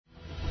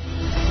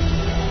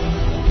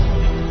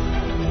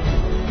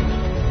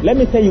Let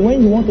me tell you,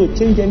 when you want to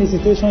change any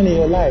situation in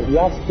your life, you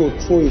have to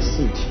throw a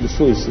seed. You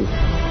sow a seed.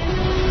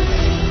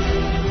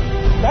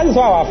 That is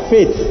why our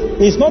faith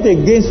is not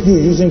against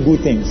you using good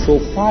things. So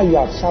far, you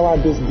have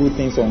showered those good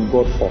things on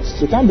God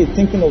first. You can't be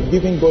thinking of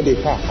giving God a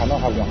car and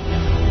not have one.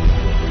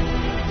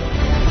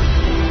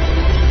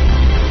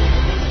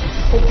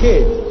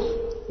 Okay.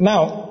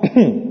 Now,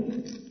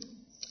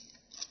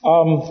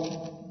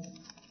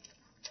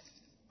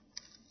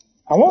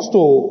 I want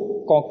to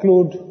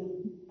conclude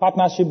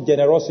partnership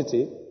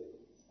generosity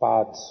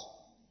part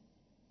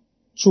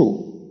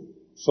 2.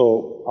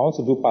 So I want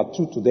to do part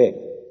 2 today.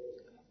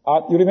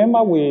 You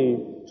remember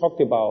we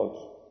talked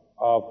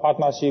about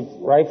partnership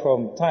right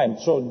from time.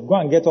 So go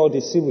and get all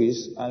the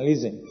series and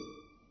listen.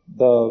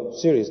 The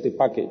series, the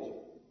package.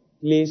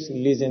 Please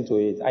listen to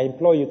it. I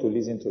implore you to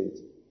listen to it.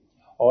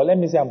 Or let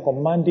me say, I'm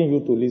commanding you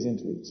to listen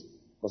to it.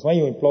 Because when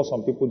you implore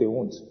some people, they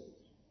won't.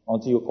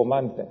 Until you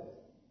command them.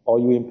 Or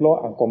you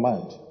implore and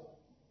command.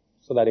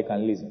 So that they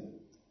can listen.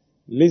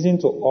 Listen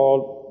to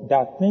all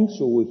that things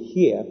you will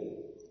hear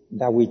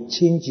that will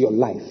change your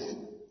life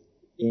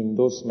in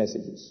those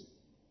messages.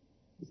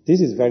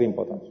 This is very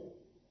important.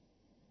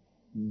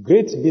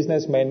 Great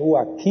businessmen who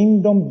are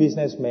kingdom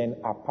businessmen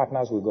are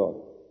partners with God.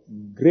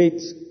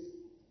 Great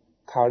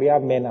career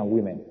men and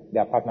women, they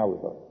are partners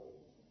with God.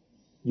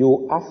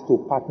 You have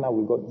to partner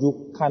with God.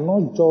 You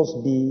cannot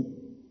just be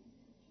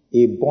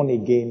a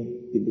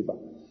born-again believer.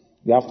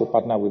 You have to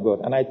partner with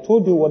God. And I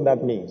told you what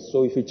that means.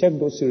 So if you check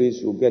those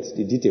series, you'll get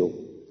the detail.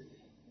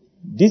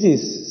 This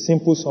is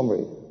simple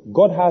summary.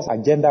 God has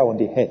agenda on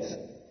the earth.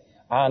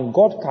 And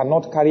God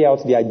cannot carry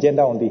out the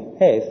agenda on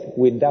the earth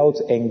without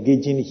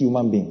engaging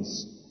human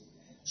beings.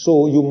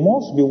 So you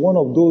must be one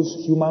of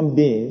those human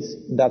beings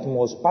that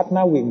must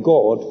partner with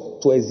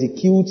God to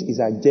execute His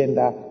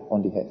agenda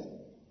on the earth.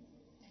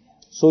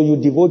 So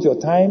you devote your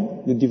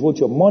time, you devote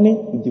your money,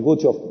 you devote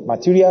your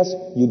materials,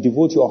 you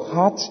devote your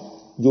heart,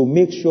 you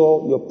make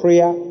sure your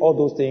prayer, all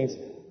those things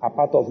are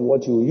part of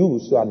what you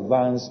use to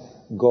advance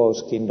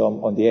God's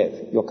kingdom on the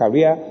earth. Your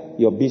career,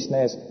 your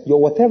business,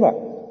 your whatever.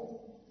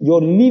 Your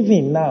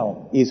living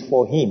now is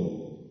for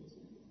Him.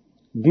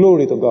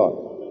 Glory to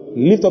God.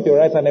 Lift up your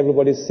right hand,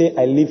 everybody. Say,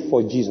 I live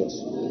for Jesus.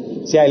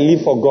 Say, I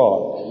live for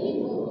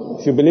God.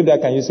 If you believe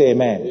that, can you say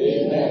amen?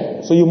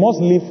 Amen. So you must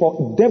live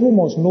for, devil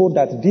must know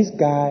that this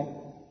guy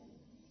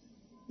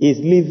is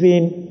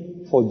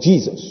living for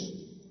Jesus.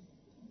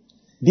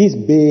 This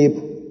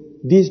babe,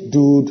 this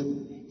dude,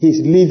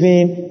 he's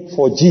living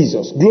for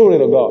Jesus. Glory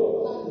to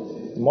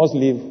God. You must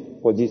live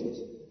for Jesus.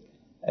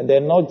 And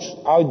then not,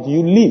 how do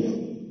you live?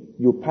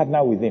 You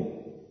partner with Him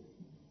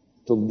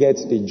to get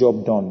the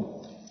job done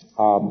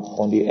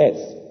on the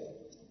earth.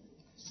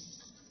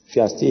 If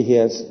you are still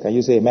here, can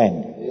you say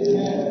amen?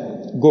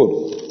 Amen. Good.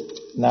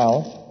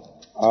 Now,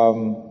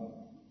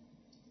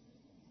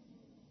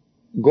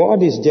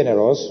 God is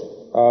generous.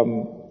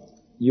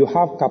 You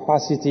have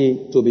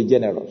capacity to be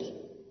generous.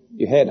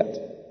 You heard that.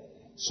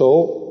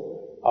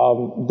 So,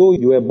 though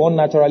you were born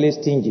naturally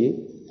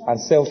stingy and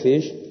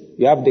selfish,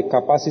 you have the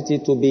capacity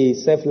to be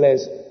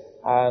selfless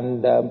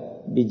and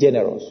be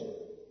generous.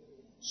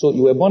 So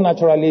you were born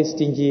naturally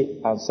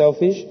stingy and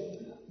selfish,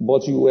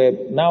 but you were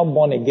now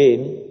born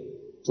again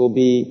to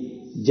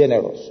be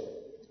generous.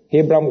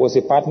 Abraham was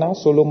a partner.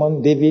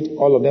 Solomon, David,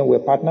 all of them were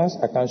partners.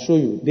 I can show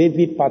you.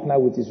 David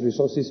partnered with his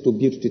resources to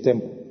build the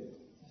temple.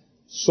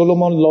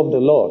 Solomon loved the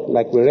Lord,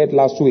 like we read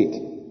last week,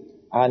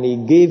 and he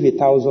gave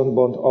 1,000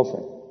 burnt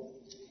offering.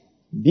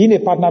 Being a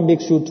partner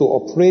makes you to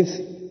operate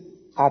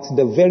at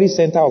the very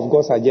center of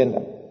God's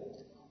agenda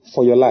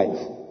for your life,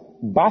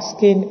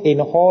 basking in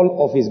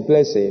all of His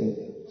blessing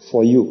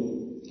for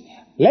you.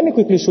 Let me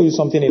quickly show you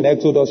something in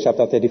Exodus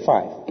chapter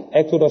 35.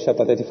 Exodus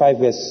chapter 35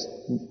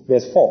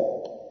 verse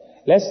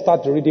 4. Let's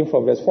start reading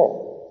from verse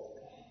 4.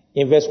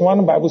 In verse 1,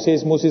 the Bible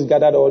says Moses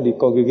gathered all the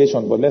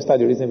congregation, but let's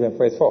start reading from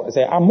verse 4. It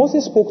says, and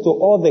Moses spoke to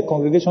all the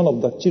congregation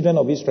of the children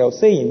of Israel,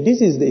 saying,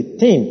 this is the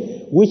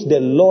thing which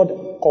the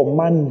Lord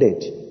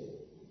commanded.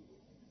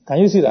 Can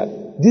you see that?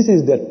 This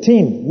is the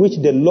thing which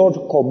the Lord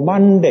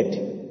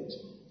commanded.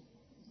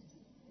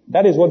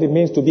 That is what it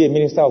means to be a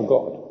minister of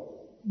God.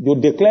 You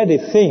declare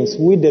the things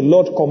which the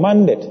Lord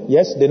commanded.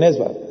 Yes, the next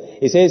verse.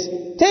 It says,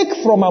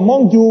 take from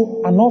among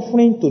you an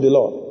offering to the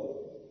Lord.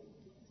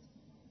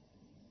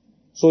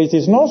 So it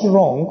is not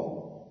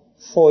wrong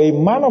for a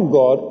man of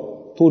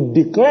God to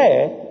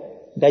declare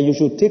that you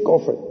should take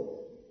offering.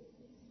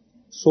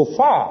 So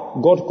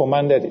far, God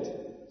commanded it.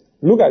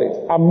 Look at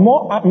it.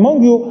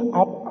 Among you,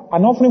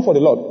 an offering for the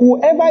Lord.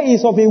 Whoever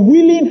is of a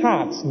willing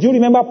heart. Do you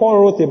remember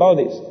Paul wrote about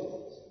this?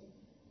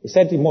 He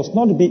said you must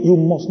not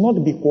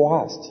be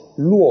coerced,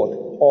 lured,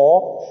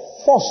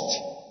 or forced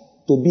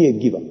to be a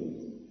giver.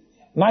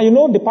 Now you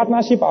know the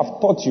partnership I've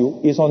taught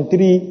you is on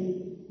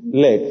 3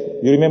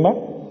 legs. You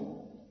remember?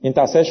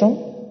 Intercession,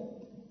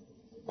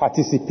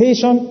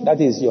 participation,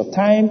 that is your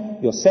time,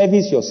 your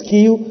service, your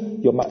skill,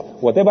 your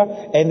whatever.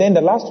 And then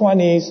the last one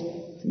is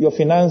your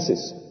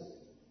finances.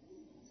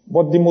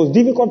 But the most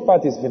difficult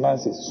part is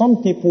finances.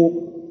 Some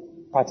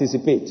people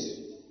participate.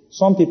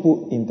 Some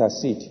people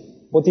intercede.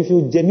 But if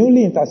you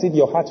genuinely intercede,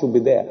 your heart will be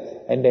there,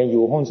 and then you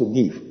want to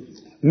give.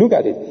 Look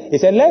at it. He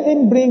said, let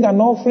him bring an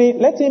offering,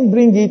 let him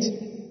bring it,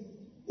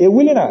 a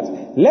willing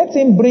heart. Let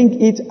him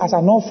bring it as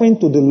an offering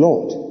to the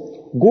Lord.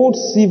 Gold,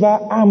 silver,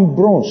 and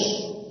bronze.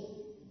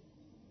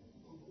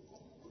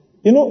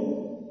 You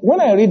know, when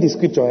I read the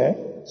scripture,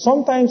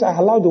 sometimes I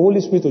allow the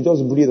Holy Spirit to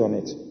just breathe on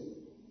it.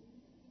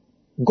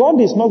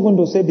 God is not going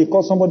to say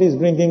because somebody is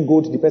bringing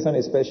gold, the person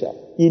is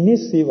special. He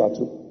needs silver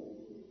too.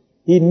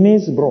 He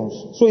needs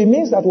bronze. So it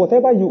means that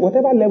whatever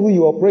level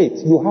you operate,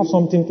 you have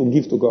something to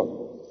give to God.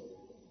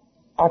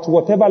 At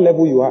whatever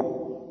level you are.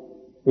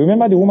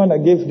 Remember the woman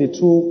that gave the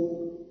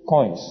 2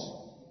 coins,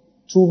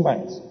 2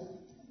 mites.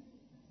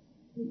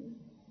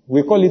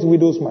 We call it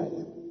widow's mite.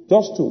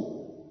 Just 2.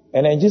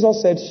 And then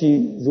Jesus said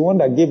she's the one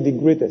that gave the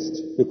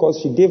greatest, because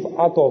she gave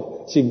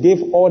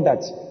all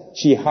that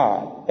she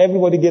had.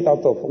 Everybody gave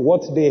out of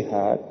what they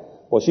had,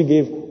 but she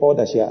gave all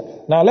that she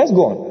had. Now let's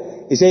go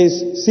on. It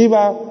says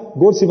silver,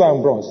 gold, silver,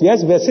 and bronze.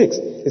 Yes, verse 6.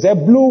 It says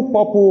blue,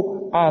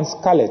 purple, and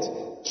scarlet,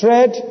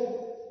 thread,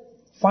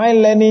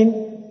 fine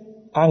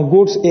linen, and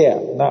goat's hair.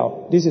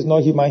 Now, this is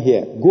not human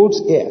hair. Goat's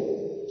hair.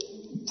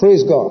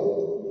 Praise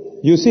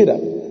God. You see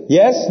that?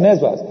 Yes,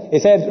 next verse.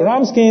 It said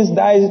ram skins,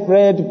 dyed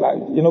red,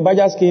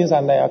 badger skins,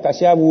 and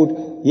acacia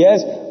wood.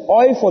 Yes,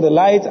 oil for the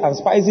light, and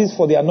spices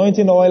for the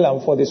anointing oil,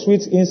 and for the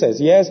sweet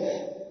incense. Yes,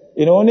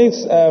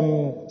 onyx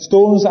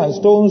stones, and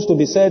stones to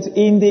be set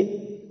in the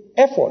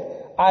ephod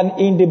and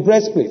in the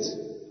breastplate.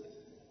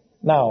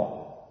 Now,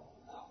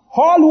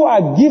 all who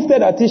are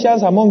gifted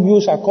artisans among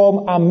you shall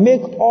come and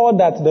make all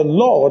that the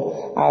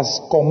Lord has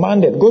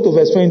commanded. Go to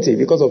verse 20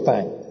 because of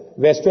time.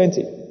 Verse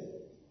 20.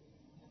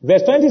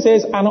 Verse 20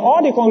 says, and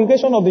all the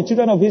congregation of the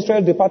children of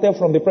Israel departed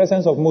from the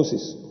presence of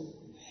Moses.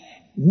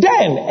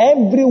 Then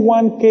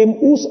everyone came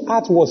whose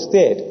heart was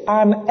stirred,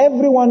 and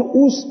everyone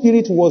whose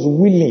spirit was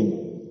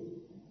willing.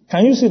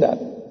 Can you see that?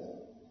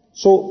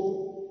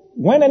 So,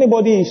 when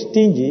anybody is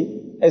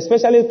stingy,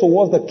 especially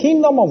towards the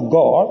kingdom of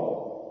God,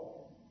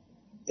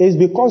 it's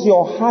because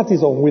your heart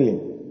is unwilling.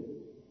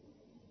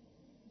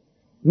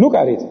 Look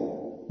at it.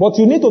 But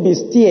you need to be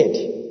stirred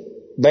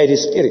by the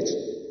Spirit.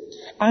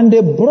 And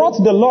they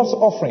brought the Lord's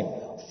offering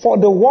for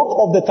the work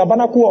of the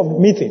tabernacle of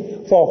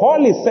meeting, for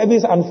all his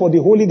service, and for the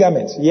holy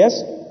garments.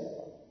 Yes?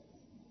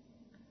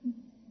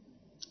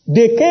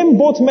 They came,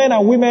 both men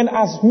and women,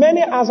 as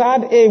many as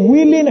had a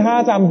willing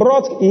heart, and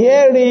brought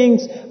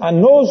earrings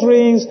and nose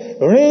rings,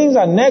 rings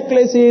and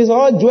necklaces,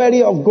 all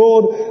jewelry of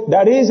gold.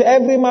 That is,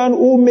 every man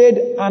who made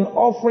an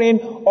offering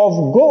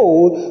of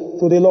gold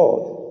to the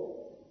Lord.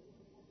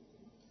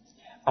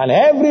 And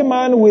every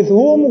man with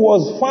whom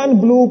was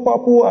found blue,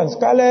 purple, and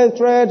scarlet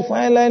thread,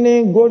 fine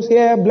linen, goat's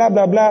hair, blah,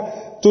 blah,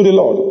 blah, to the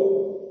Lord.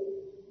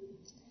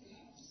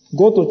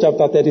 Go to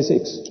chapter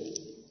 36,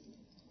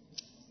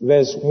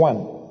 verse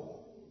 1.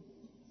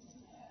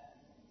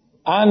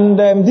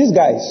 And these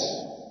guys,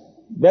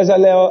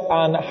 Bezalel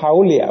and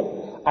Aholiab,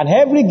 and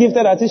every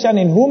gifted artisan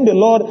in whom the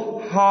Lord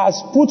has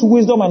put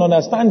wisdom and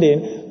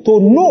understanding to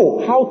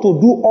know how to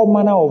do all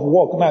manner of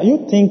work. Now,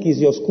 you think it's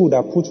your school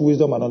that puts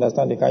wisdom and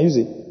understanding. Can you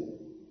see?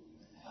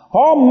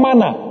 All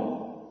manner.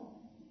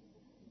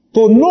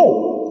 To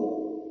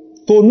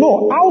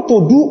know how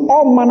to do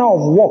all manner of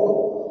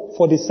work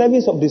for the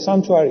service of the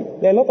sanctuary.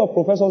 There are a lot of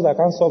professors that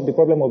can't solve the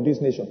problem of this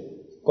nation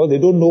because they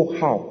don't know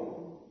how.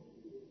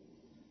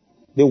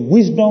 The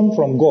wisdom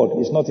from God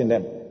is not in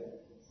them.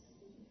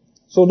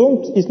 So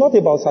it's not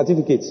about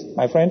certificates,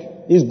 my friend.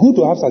 It's good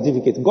to have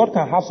certificates. God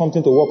can have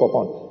something to work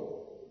upon.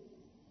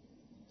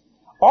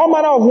 All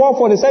manner of work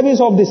for the service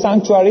of the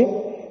sanctuary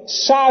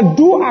shall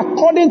do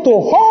according to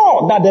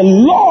all that the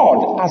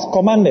Lord has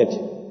commanded.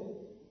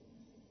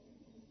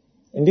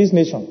 In this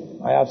nation,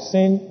 I have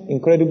seen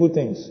incredible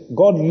things.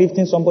 God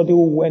lifting somebody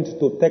who went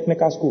to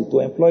technical school to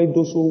employ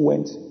those who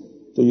went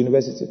to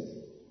university.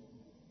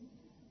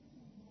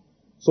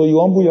 So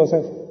you humble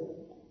yourself.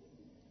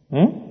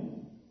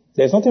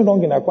 There's nothing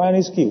wrong in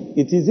acquiring skill.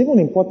 It is even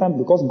important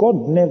because God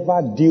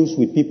never deals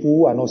with people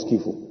who are not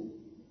skillful.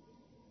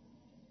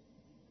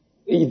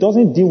 He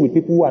doesn't deal with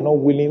people who are not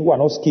willing, who are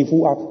not skillful,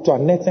 who are to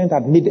an extent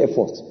have made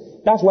efforts.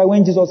 That's why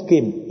when Jesus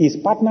came, his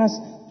partners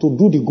to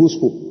do the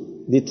gospel,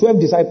 the 12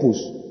 disciples,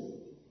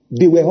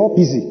 they were all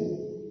busy.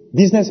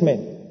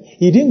 Businessmen.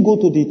 He didn't go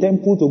to the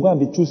temple to go and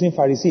be choosing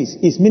Pharisees.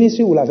 His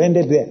ministry would have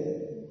ended there.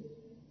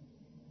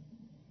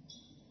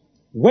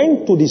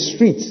 Went to the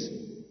streets.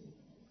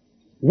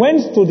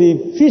 Went to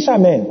the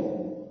fishermen.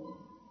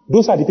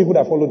 Those are the people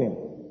that followed him.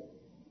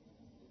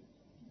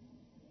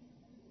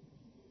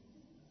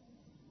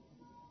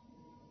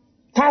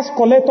 Tax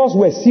collectors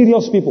were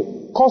serious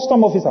people.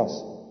 Custom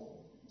officers.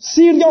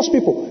 Serious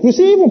people. You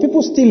see, even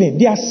people stealing,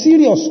 they are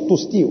serious to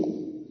steal.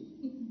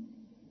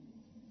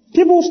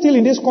 People who steal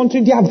in this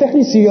country, they are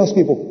very serious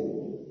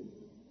people.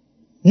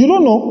 You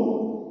don't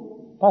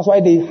know. That's why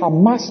they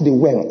amass the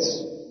wealth.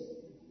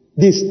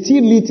 They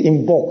steal it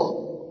in bulk.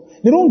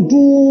 They don't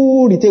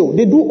do retail.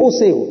 They do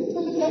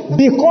wholesale.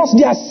 Because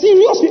they are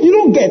serious. You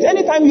don't get.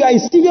 Anytime you are a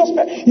serious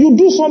person, you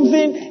do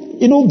something,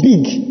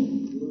 big.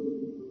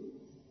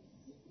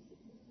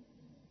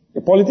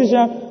 A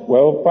politician,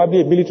 well,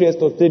 probably a military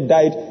estate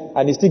died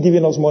and he's still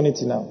giving us money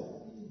till now.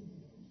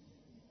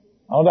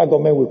 Another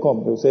government will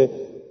come. They'll say,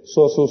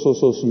 so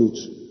salute.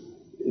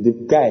 The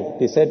guy,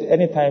 they said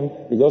anytime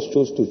he just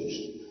chose to,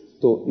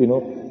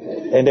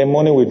 and then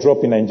money will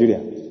drop in Nigeria.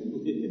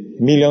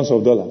 Millions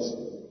of dollars.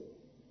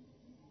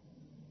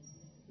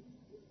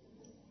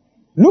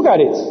 Look at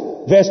it.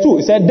 Verse 2,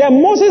 it said,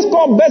 then Moses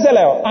called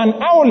Bezalel and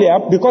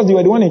Aholiab because they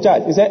were the one in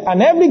charge. He said,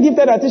 and every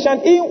gifted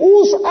artisan in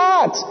whose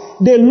heart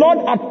the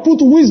Lord had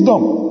put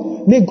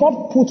wisdom. May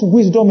God put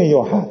wisdom in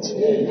your heart.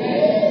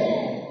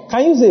 Amen.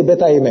 Can you say a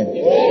better amen?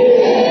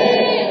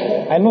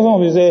 Amen. I know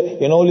some of you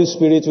say, Holy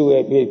Spirit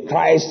will be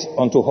Christ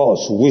unto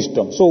us,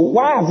 wisdom. So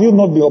why have you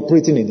not been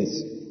operating in it?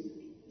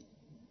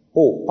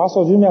 Oh,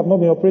 Pastor Jimmy have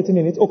not been operating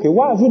in it. Okay,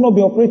 why have you not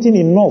been operating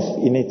enough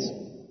in it?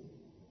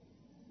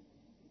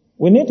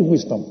 We need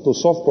wisdom to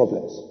solve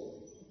problems.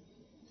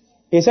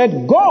 He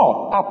said,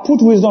 God had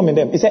put wisdom in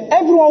them. He said,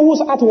 everyone whose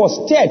heart was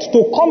stirred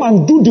to come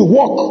and do the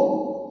work.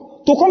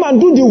 To come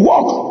and do the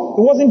work.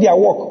 It wasn't their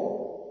work.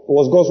 It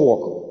was God's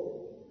work.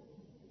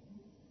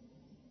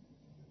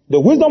 The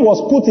wisdom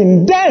was put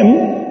in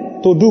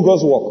them to do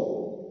God's work.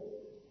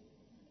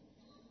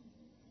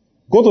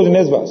 Go to the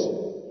next verse.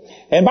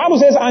 And the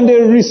Bible says, and they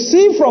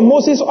received from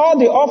Moses all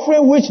the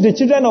offering which the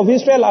children of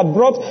Israel had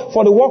brought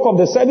for the work of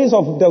the service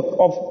of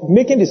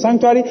making the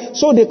sanctuary.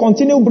 So they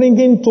continue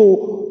bringing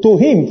to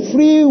him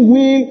free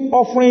will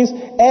offerings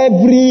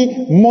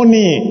every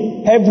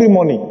morning. Every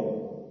morning.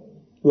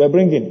 We are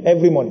bringing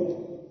every morning.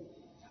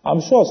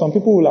 I'm sure some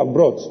people will have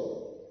brought.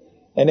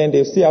 And then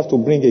they still have to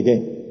bring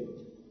again.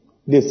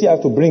 They still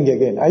have to bring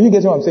again. Are you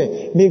getting what I'm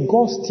saying? May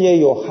God steer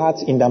your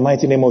heart in the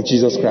mighty name of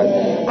Jesus Christ.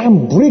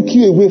 And break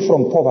you away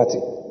from poverty.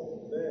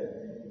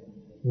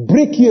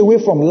 Break you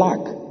away from lack.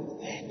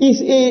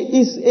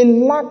 It's a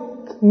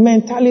lack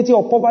mentality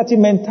or poverty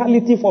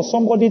mentality for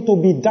somebody to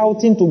be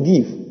doubting to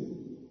give.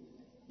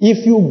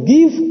 If you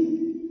give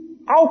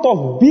out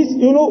of this,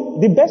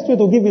 the best way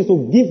to give is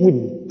to give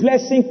with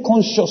blessing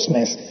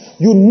consciousness.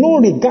 You know,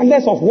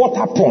 regardless of what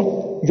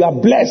happened, you are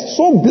blessed.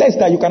 So blessed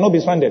that you cannot be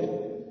stranded.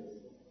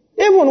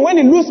 Even when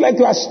it looks like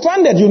you are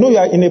stranded, you know you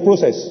are in a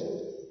process.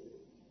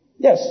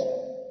 Yes.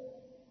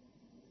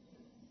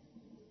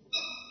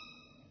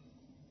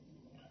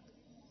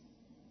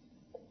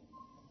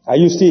 Are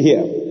you still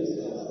here?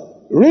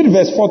 Read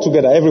verse 4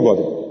 together,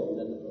 everybody.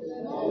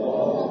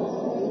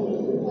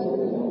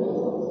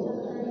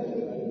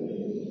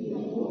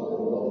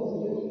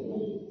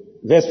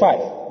 Verse 5.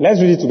 Let's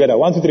read it together.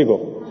 1, 2, 3,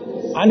 go.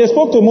 And they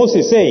spoke to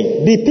Moses,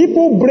 saying, the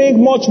people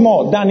bring much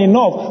more than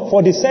enough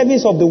for the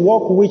service of the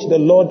work which the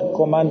Lord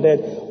commanded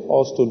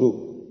us to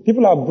do.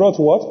 People have brought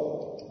what?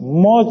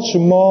 Much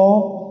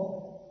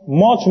more.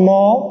 Much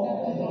more.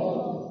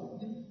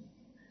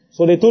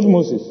 So they told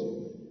Moses,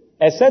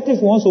 except if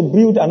he wants to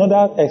build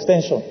another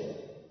extension.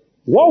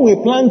 What we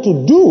plan to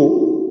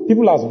do,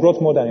 people have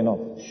brought more than enough.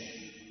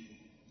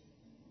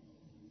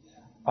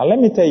 And let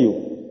me tell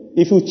you,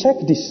 if you check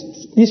this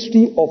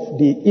history of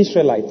the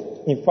Israelites,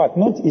 in fact,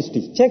 not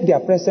history, check their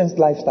present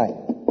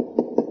lifestyle.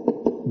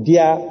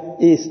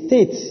 A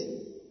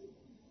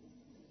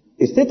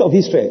state of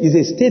Israel is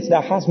a state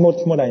that has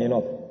much more than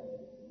enough.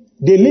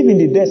 They live in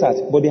the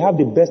desert, but they have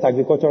the best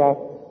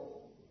agricultural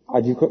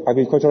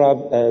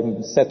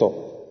setup.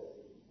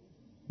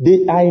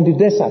 They are in the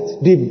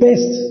desert, the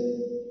best.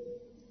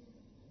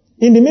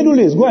 In the Middle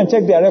East, go and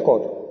check their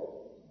record.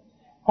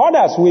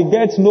 Others will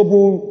get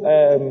Nobel,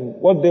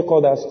 what they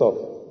call that stuff,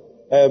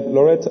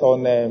 laureate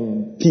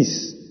on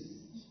peace.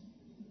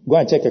 Go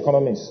and check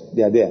economics,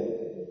 they are there.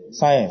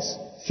 Science,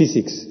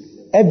 physics,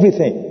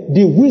 everything.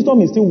 The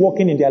wisdom is still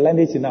working in their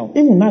language now.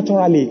 Even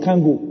naturally, it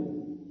can't go.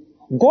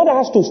 God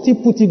has to still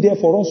put it there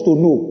for us to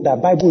know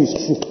that Bible is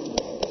true.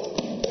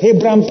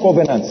 Abraham's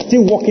covenant,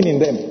 still working in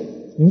them.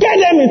 Get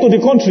them into the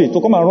country to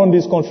come and run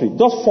this country.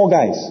 Just 4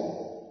 guys.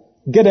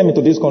 Get them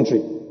into this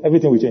country.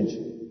 Everything will change.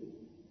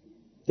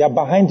 They are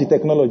behind the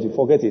technology.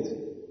 Forget it.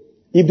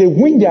 If they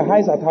win their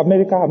eyes at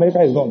America,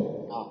 America is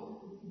gone.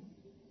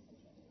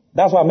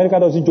 That's why America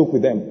doesn't joke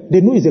with them.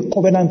 They know it's a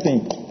covenant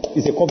thing.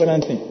 It's a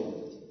covenant thing.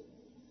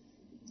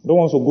 Don't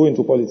want to go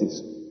into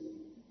politics.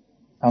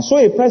 And so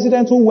a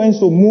president who wants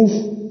to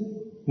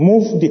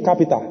move the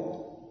capital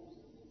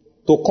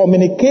to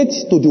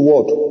communicate to the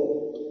world,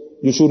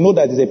 you should know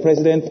that it's a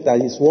president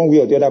that is one way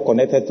or the other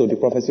connected to the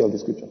prophecy of the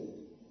scripture.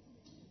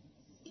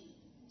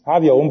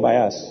 Have your own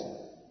bias.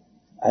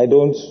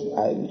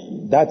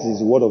 That is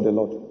the word of the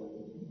Lord.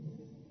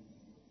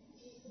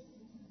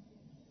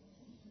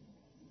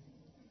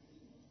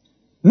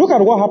 Look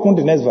at what happened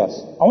in the next verse.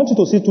 I want you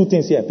to see 2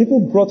 things here.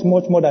 People brought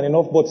much more than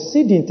enough, but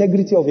see the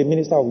integrity of a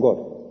minister of God.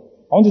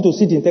 I want you to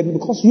see the integrity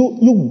because you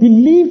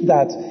believe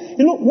that,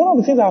 one of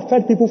the things that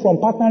affect people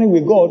from partnering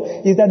with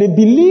God is that they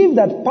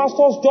believe that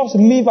pastors just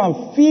live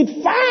and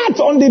feed fat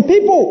on the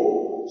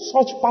people.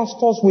 Such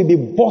pastors will be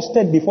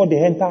busted before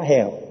they enter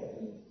hell.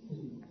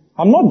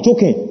 I'm not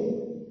joking.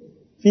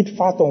 Feed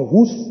fat on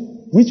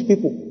which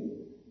people?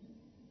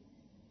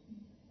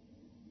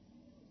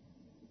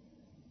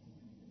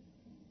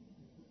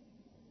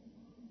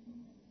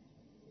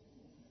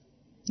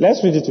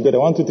 Let's read it together.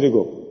 1, 2, 3,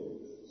 go.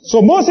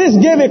 So Moses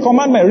gave a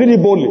commandment, read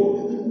it boldly.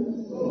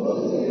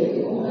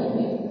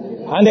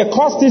 And they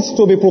caused it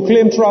to be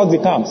proclaimed throughout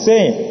the camp,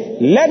 saying,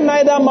 let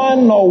neither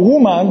man nor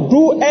woman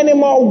do any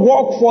more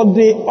work for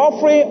the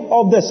offering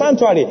of the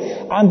sanctuary.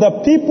 And the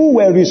people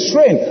were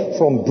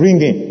restrained from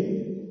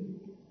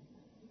bringing.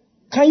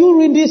 Can you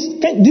read this?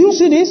 Do you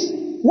see this?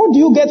 What do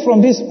you get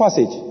from this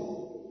passage?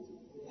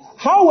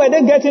 How were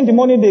they getting the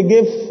money they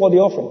gave for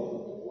the offering?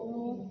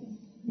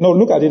 No,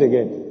 look at it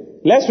again.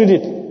 Let's read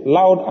it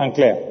loud and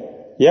clear.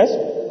 Yes?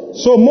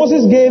 So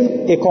Moses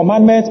gave a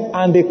commandment,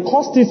 and they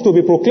caused it to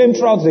be proclaimed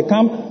throughout the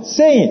camp,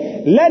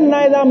 saying, let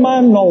neither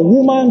man nor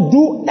woman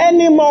do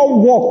any more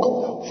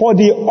work for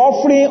the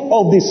offering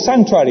of the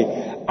sanctuary.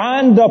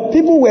 And the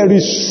people were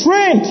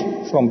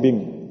restrained from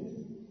being.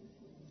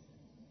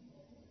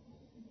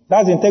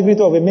 That's the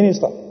integrity of a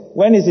minister.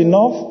 When it's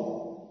enough,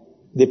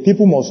 the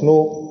people must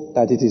know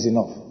that it is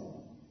enough.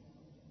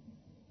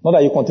 Not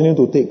that you continue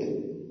to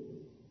take.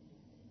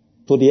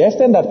 To the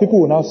extent that people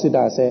will now sit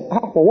there and say,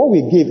 for what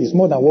we gave is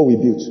more than what we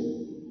built.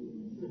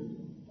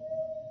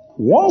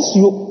 Once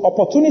your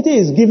opportunity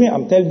is given,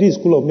 I'm telling you, this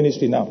school of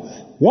ministry now.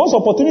 Once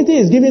opportunity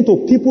is given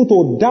to people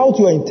to doubt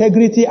your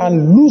integrity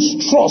and lose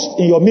trust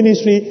in your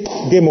ministry,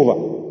 game over.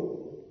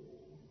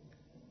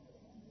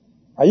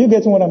 Are you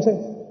getting what I'm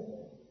saying?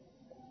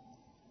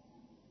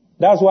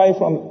 That's why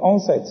from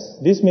onset,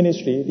 this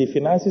ministry, the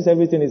finances,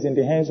 everything is in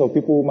the hands of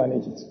people who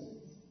manage it.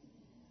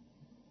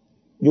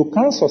 You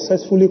can't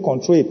successfully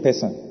control a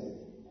person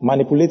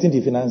manipulating the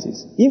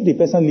finances. If the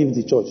person leaves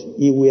the church,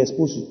 he will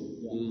expose you.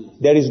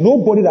 There is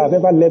nobody that has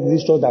ever left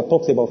this church that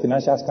talks about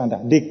financial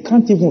scandal. They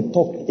can't even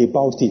talk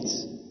about it.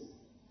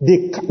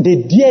 They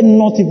dare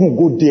not even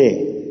go there.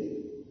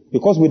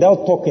 Because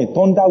without talking,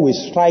 thunder will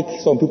strike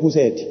some people's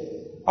head.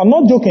 I'm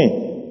not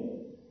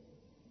joking.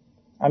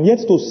 I'm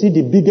yet to see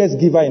the biggest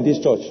giver in this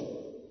church,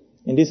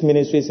 in this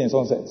ministry since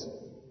sunset,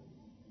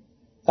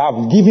 that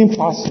have given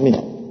past me.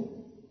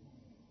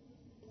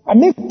 I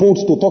make bold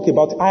to talk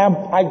about it.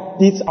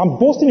 I'm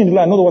boasting in the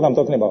Lord. I know what I'm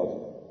talking about.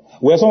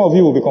 Where some of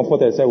you will be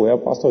comforted and say, well,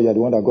 Pastor, you're the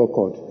one that God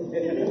called.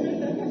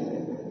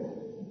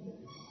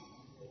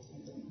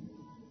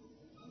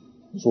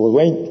 So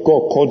when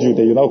God called you,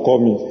 then you now call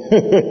me.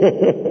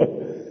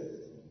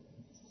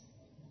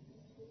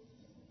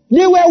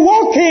 They were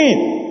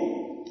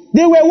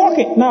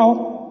working.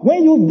 Now,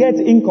 when you get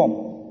income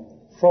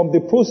from the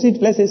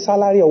proceeds, let's say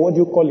salary or what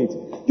you call it,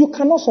 you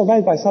cannot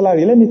survive by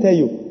salary. Let me tell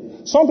you.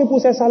 Some people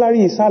say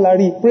salary is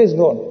salary. Praise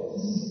God.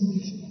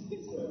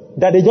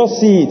 That they just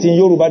see it in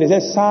Yoruba. They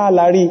say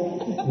salary.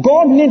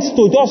 God needs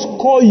to just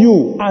call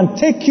you and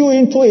take you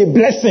into a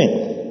blessing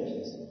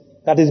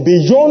that is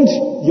beyond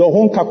your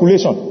own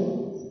calculation.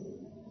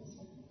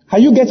 Are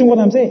you getting what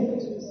I'm saying?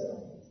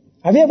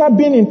 Have you ever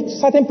been in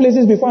certain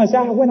places before and say,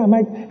 how will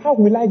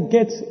I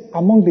get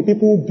among the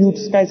people who build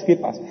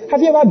skyscrapers?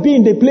 Have you ever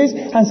been in the place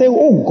and say,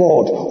 oh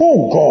God,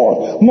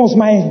 must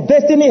my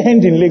destiny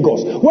end in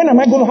Lagos? When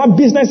am I going to have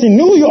business in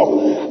New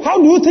York?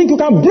 How do you think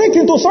you can break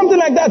into something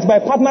like that?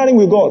 By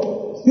partnering with God.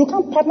 You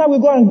can't partner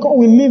with God and God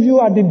will leave you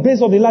at the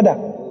base of the ladder.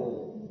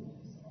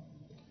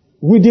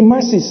 With the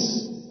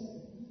masses.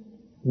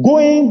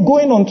 Going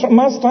on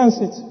mass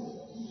transit.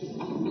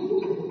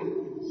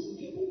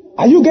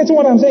 Are you getting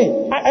what I'm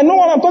saying? I know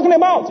what I'm talking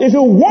about. If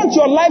you want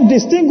your life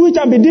distinguished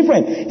and be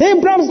different,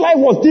 Abraham's life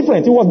was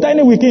different. He was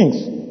dining with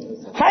kings.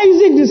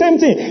 Isaac, the same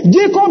thing.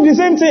 Jacob, the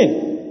same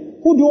thing.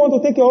 Who do you want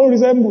to take your own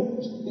resemble?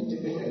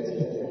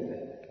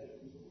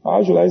 How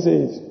should I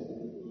say it?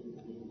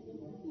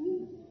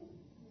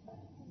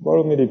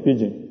 Borrow me the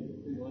pigeon.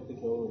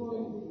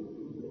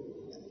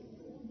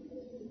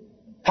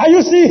 Are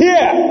you still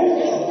here?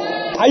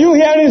 Are you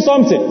hearing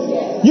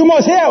something? You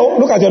must hear.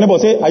 Look at your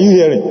neighbor. Say, are you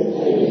hearing?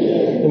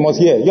 You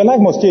must hear. Your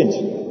life must change.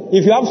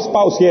 If you have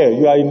spouse here,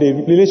 you are in the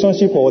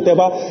relationship or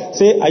whatever,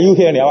 say, are you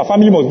hearing? Our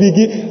family must be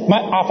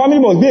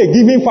a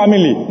giving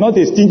family, not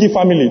a stingy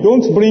family.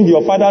 Don't bring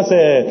your father's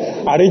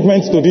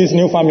arrangements to this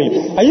new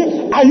family. Are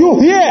you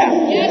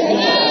here? Yes,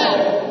 sir.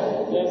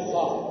 Yes,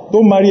 sir.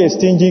 Don't marry a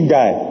stingy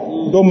guy.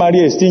 Don't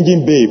marry a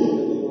stingy babe.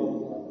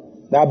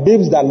 There are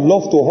babes that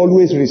love to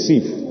always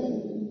receive.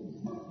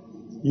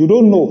 You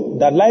don't know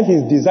that life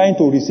is designed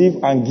to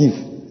receive and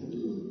give.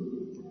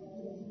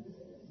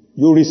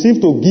 You receive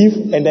to give,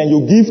 and then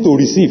you give to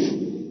receive.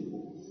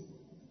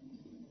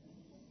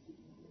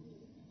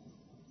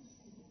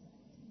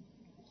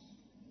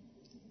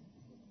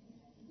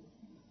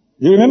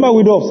 You remember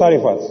widow of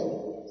Zarephath?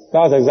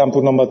 That's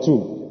example number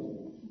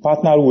 2.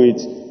 Partner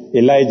with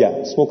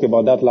Elijah. Spoke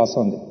about that last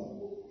Sunday.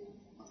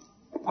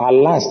 Her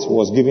last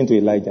was given to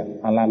Elijah,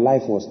 and her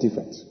life was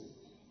different.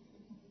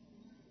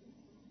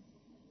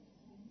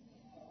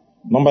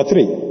 Number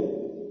 3.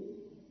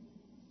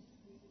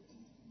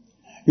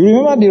 You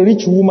remember the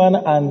rich woman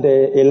and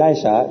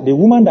Elisha, the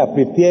woman that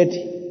prepared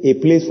a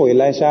place for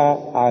Elisha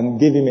and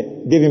gave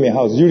him a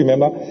house. Do you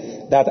remember?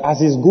 That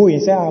as he's going,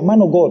 he said,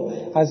 man of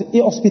God, as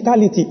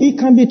hospitality, it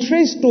can be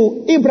traced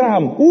to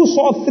Abraham, who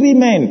saw 3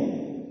 men.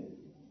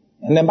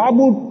 And the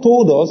Bible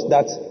told us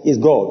that is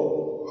God.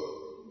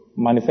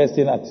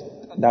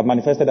 that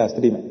manifested as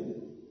 3 men.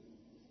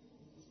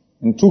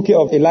 And took care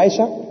of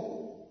Elisha.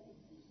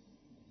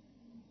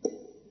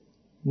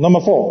 Number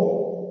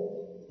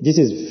 4. This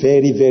is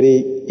very,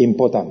 very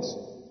important.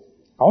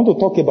 I want to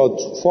talk about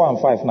 4 and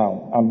 5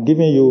 now. I'm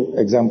giving you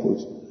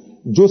examples.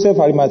 Joseph,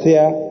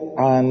 Arimathea,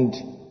 and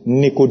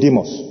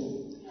Nicodemus.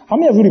 How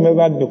many of you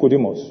remember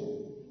Nicodemus?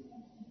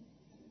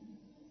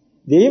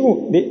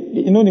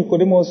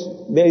 Nicodemus,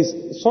 there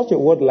is such a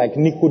word like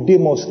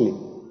Nicodemously.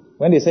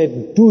 When they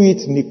said, do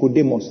it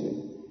Nicodemously.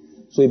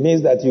 So it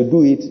means that you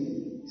do it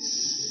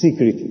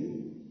secretly.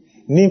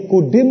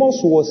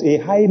 Nicodemus was a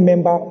high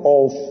member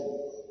of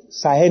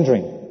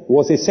Sanhedrin. He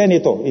was a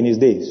senator in his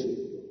days.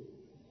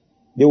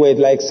 They were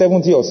like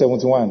 70 or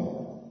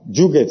 71.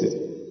 Do you get it?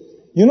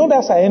 You know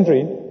that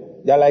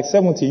Sanhedrin, they are like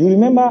 70. You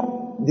remember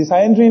the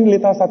Sanhedrin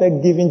later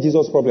started giving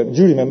Jesus problems.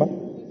 Do you remember?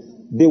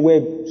 They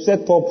were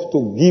set up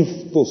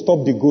to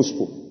stop the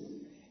gospel.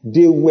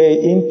 They were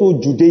into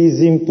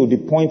Judaism to the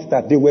point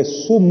that they were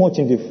so much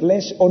in the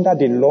flesh, under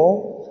the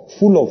law,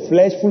 full of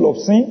flesh, full of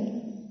sin.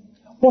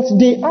 But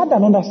they had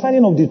an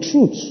understanding of the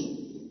truth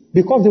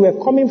because they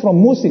were coming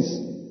from Moses.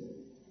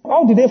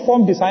 How did they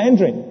form the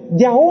Sanhedrin?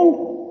 Their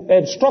own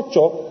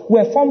structure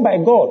were formed by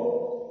God.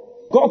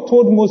 God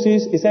told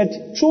Moses, he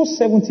said, choose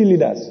 70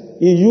 leaders.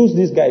 He used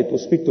this guy to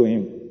speak to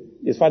him,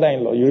 his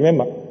father-in-law. You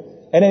remember?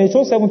 And then he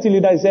chose 70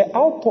 leaders. He said,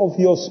 out of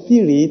your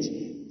spirit,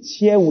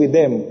 share with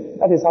them.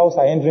 That is how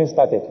Sanhedrin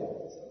started.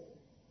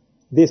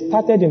 They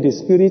started in the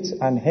spirit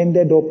and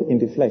ended up in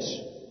the flesh.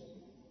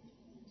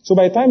 So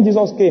by the time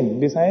Jesus came,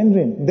 the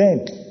Sanhedrin,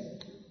 then,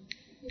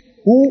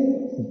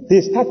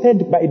 they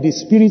started by the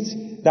spirit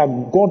that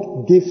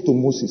God gave to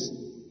Moses,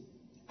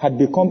 had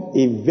become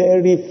a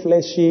very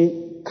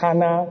fleshy,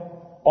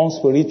 carnal,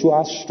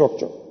 unspiritual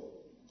structure.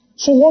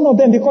 So one of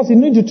them, because he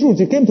knew the truth,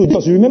 he came to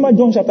Jesus. You remember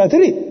John chapter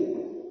 3?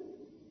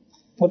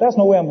 But that's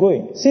not where I'm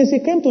going. Since he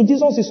came to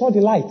Jesus, he saw the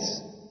light.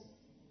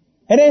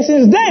 And then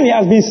since then, he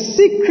has been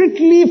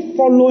secretly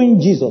following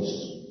Jesus.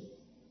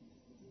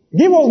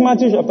 Give us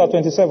Matthew chapter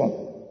 27,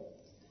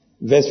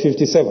 verse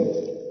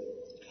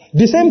 57.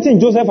 The same thing,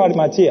 Joseph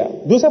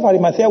Arimathea. Joseph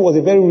Arimathea was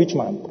a very rich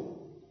man.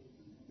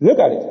 Look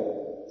at it.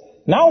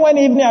 Now when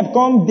evening had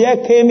come, there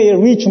came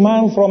a rich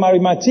man from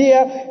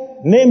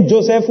Arimathea named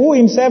Joseph, who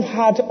himself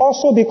had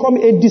also become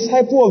a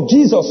disciple of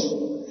Jesus.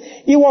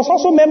 He was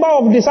also a member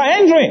of the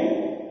Sanhedrin.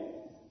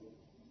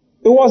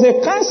 He was a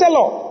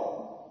counselor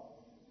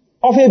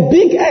of a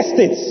big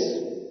estate.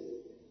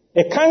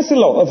 A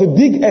counselor of a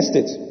big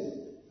estate.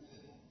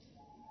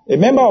 A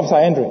member of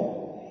Sanhedrin.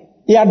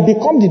 He had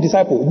become the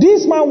disciple.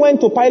 This man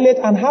went to Pilate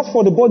and asked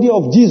for the body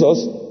of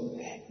Jesus.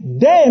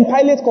 Then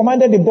Pilate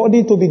commanded the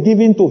body to be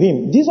given to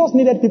him. Jesus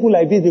needed people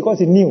like this because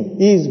he knew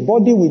his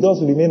body will just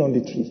remain on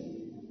the tree.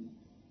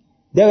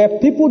 There are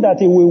people that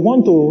he will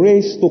want to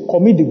raise to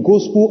commit the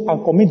gospel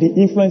and commit the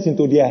influence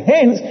into their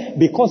hands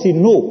because he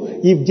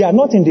knows if they are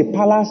not in the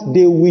palace,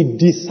 they will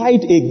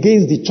decide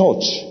against the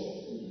church.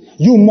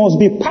 You must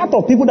be part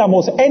of people that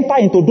must enter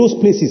into those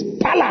places,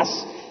 palace,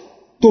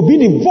 to be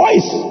the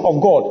voice of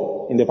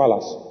God in the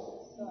palace.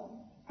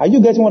 Are you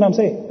getting what I'm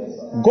saying?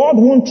 God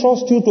won't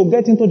trust you to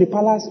get into the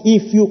palace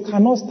if you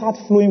cannot start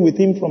flowing with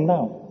him from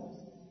now.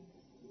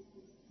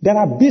 There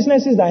are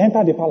businesses that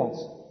enter the palace.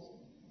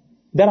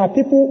 There are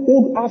people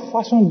who are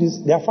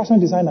they are fashion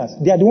designers.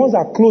 They are the ones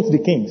that clothe the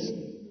kings.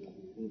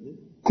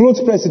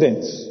 Clothe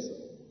presidents.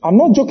 I'm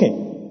not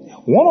joking.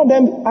 One of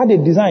them had a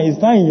design. He's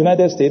now in the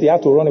United States. He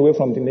had to run away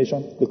from the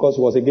nation because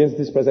he was against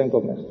this present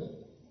government.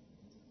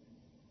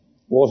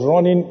 He was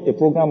running a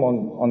program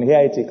on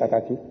AIT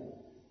Kakaki.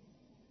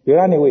 He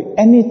ran away.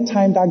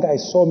 Anytime that guy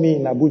saw me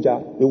in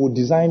Abuja, he would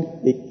design,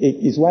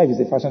 his wife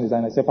is a fashion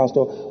designer. I said,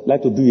 Pastor, I'd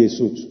like to do a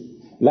suit.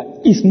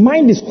 Like, his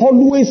mind is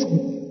always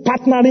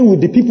partnering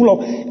with the people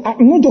of,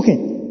 I'm not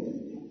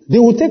joking. They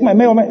will take my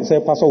measurement and say,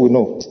 Pastor, we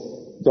know.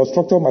 The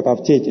structure might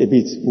have changed a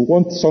bit. We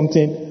want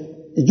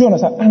something. Do you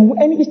understand? And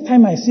any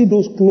time I see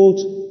those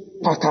clothes,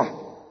 Parker,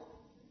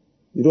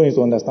 you don't need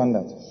to understand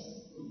that.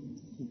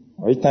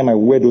 Every time I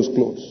wear those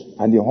clothes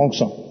and the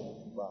unction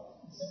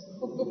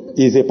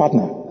is a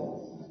partner.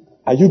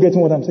 Are you getting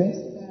what I'm saying?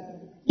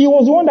 He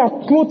was one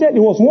that clothed, he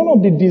was one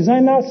of the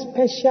designers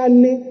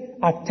specially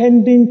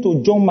attending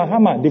to John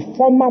Mahama, the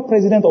former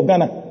president of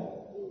Ghana.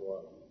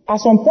 At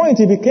some point,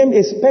 he became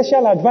a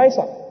special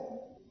advisor,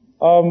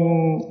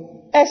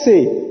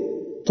 essay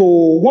to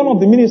one of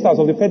the ministers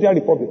of the Federal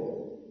Republic.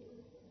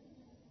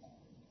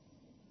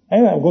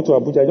 Anyway, I go to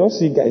Abuja, I just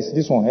see guys,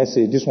 this one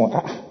essay, this one,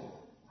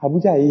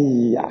 Abuja,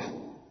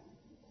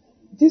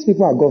 these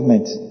people are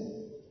government.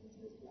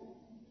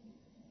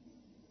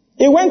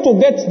 He went to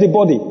get the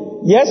body.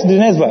 Yes, the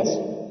next verse.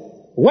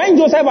 When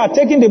Joseph had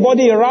taken the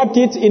body, he wrapped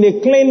it in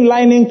a clean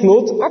lining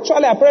cloth.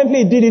 Actually,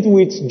 apparently he did it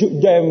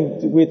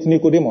with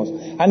Nicodemus.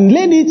 And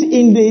laid it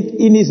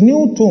in his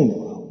new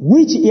tomb,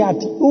 which he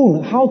had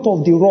hewn out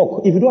of the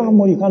rock. If you don't have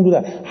money, you can't do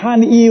that.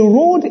 And he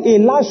rolled a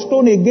large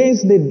stone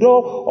against the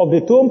door of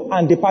the tomb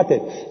and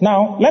departed.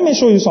 Now, let me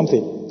show you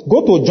something.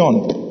 Go to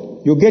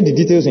John. You'll get the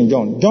details in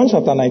John. John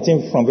chapter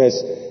 19 from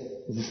verse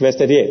verse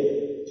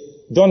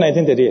 38. John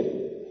 19:38.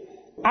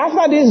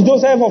 After this,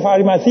 Joseph of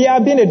Arimathea,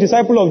 being a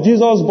disciple of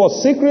Jesus, but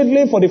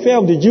secretly for the fear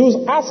of the Jews,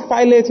 asked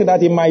Pilate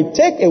that he might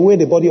take away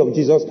the body of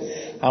Jesus.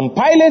 And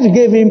Pilate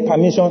gave him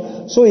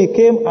permission, so he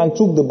came and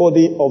took the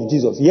body of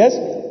Jesus. Yes?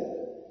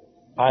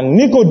 And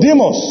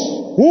Nicodemus,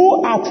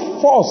 who at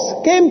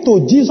first came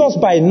to Jesus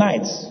by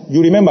night,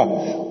 you remember,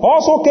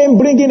 also came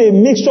bringing a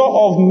mixture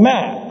of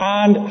myrrh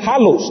and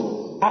aloes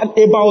at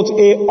about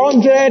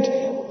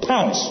 100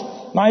 pounds.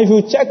 Now, if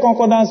you check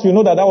concordance, you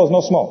know that was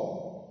not small.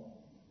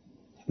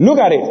 Look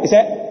at it. It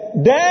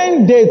said,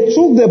 then they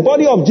took the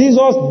body of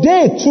Jesus,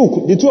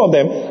 the two of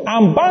them,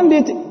 and bound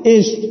it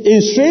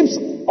in strips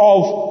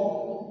of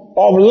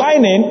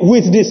lining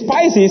with the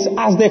spices,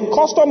 as the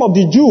custom of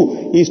the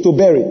Jew is to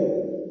bury.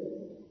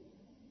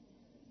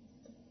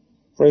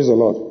 Praise the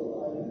Lord.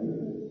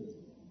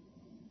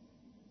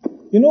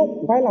 You know,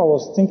 while I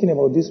was thinking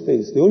about this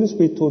place, the Holy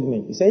Spirit told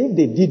me, he said, if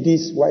they did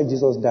this while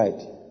Jesus died,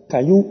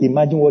 can you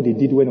imagine what they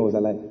did when he was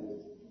alive?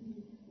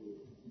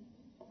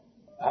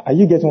 Are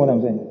you getting what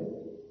I'm saying?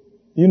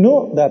 You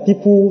know that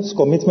people's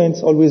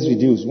commitments always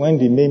reduce when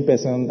the main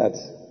person that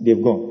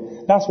they've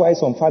gone. That's why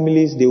some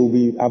families, they will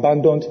be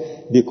abandoned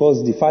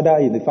because the father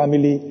in the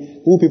family,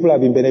 who people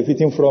have been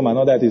benefiting from and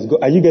all that is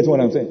gone. Are you getting what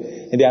I'm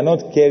saying? And they are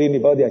not caring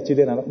about their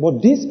children.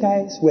 But these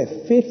guys were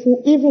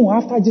faithful even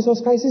after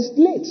Jesus Christ is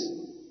late.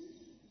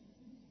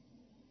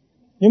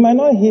 You might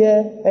not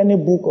hear any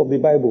book of the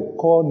Bible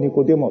called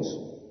Nicodemus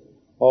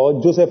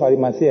or Joseph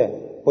Arimathea,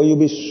 but you'll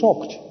be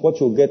shocked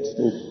what you'll get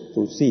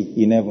to see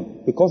in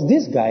heaven. Because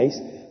these guys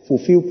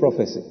fulfill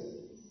prophecy.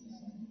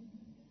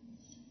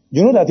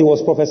 You know that it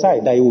was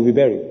prophesied that he will be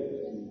buried.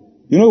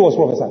 You know it was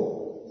prophesied.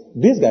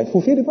 These guys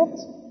fulfill the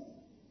prophecy.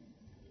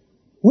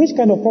 Which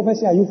kind of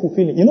prophecy are you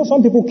fulfilling? You know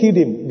some people killed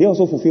him. They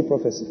also fulfill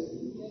prophecy.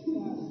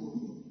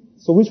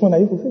 So which one are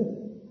you fulfilling?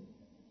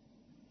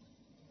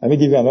 Let me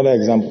give you another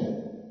example.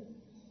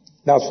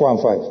 That's 4 and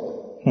 5.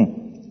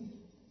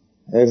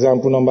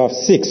 Example number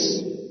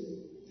 6.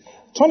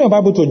 Turn your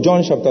Bible to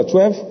John chapter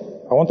 12.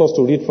 I want us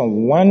to read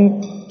from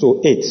 1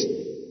 to 8.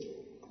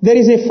 There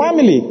is a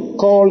family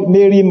called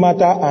Mary,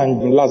 Martha,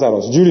 and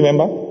Lazarus. Do you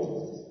remember?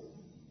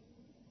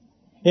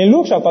 In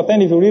Luke chapter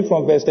 10, if you read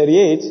from verse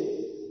 38,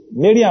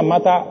 Mary and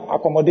Martha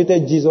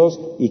accommodated Jesus.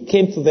 He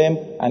came to them,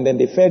 and then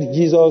they fed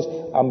Jesus,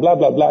 and blah,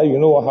 blah, blah. You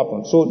know what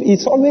happened. So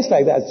it's always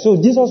like that. So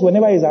Jesus,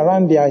 whenever he's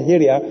around their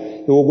area,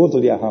 he will go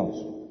to their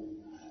house.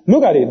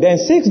 Look at it. Then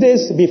 6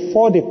 days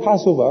before the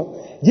Passover,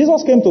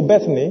 Jesus came to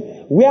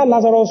Bethany, where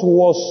Lazarus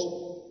was,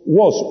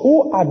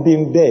 who had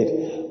been dead,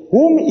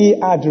 whom he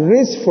had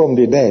raised from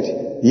the dead.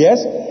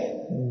 Yes?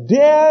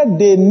 There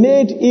they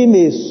made him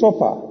a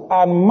supper,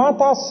 and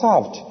Martha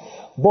served.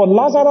 But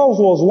Lazarus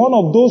was one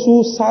of those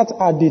who sat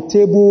at the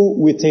table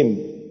with him,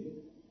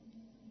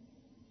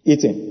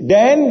 eating.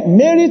 Then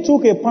Mary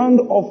took a pound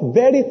of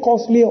very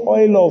costly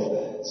oil of,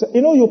 so,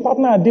 you know, you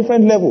partner at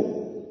different level.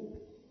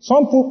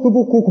 Some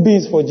people cook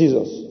beans for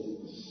Jesus.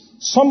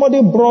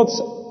 Somebody brought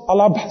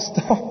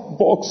alabaster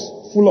box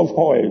full of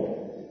oil.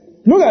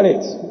 Look at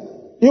it.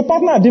 You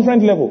partner at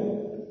different level.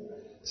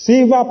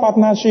 Silver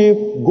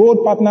partnership,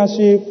 gold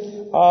partnership,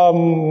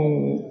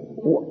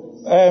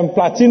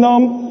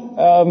 platinum,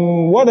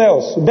 what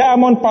else?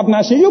 Diamond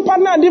partnership. You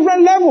partner at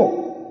different level.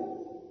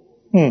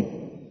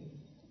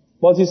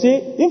 But you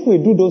see, if we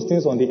do those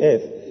things on the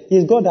earth,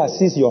 it's God that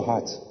sees your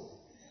heart.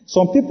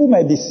 Some people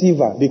might be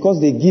silver because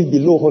they give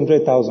below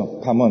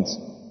 100,000 per month.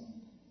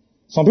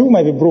 Some people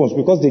might be bronze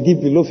because they give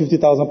below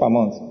 50,000 per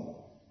month.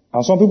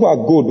 And some people are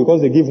gold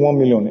because they give 1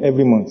 million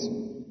every month.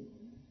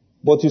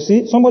 But you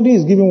see, somebody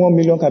is giving 1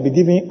 million can be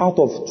giving out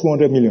of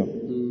 200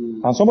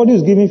 million. And somebody who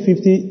is giving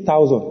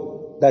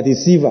 50,000 that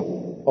is silver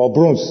or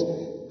bronze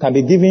can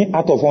be giving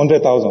out of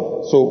 100,000.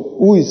 So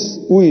who is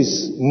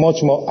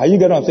much more? Are you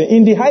getting what I'm saying?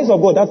 In the eyes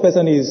of God, that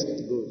person is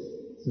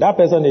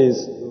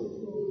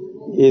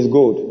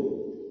gold.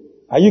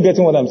 Are you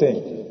getting what I'm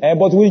saying?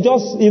 But we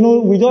just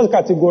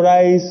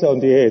categorize on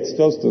the earth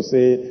just to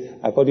say,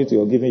 according to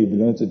your giving, you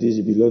belong to this,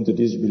 you belong to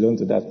this, you belong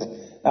to that.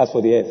 That's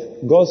for the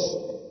earth. God's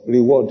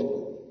reward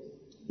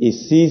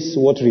is sees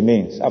what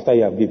remains after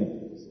you have given.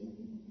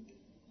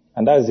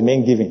 And that is the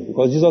main giving.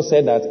 Because Jesus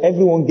said that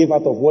everyone gave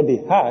out of what they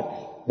had,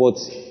 but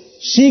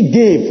she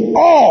gave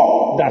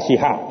all that she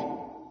had.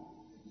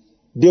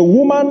 The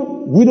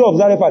woman, widow of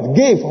Zarephath,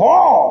 gave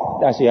all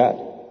that she had.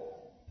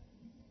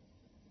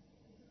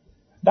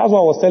 That's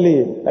what I was telling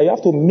you, that you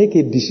have to make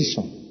a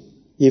decision.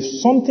 If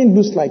something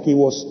looks like it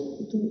was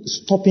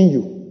stopping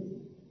you,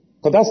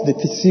 because that's the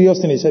serious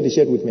thing he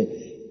shared with me.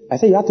 I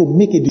said you have to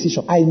make a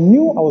decision. I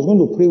knew I was going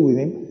to pray with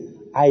him.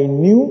 I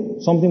knew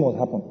something would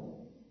happen.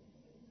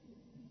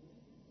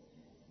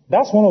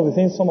 That's one of the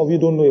things some of you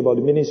don't know about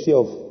the ministry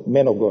of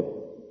men of God.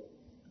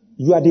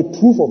 You are the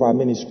proof of our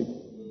ministry.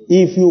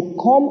 If you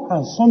come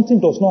and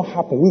something does not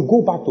happen, we go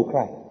back to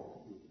cry.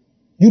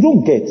 You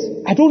don't get.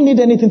 I don't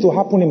need anything to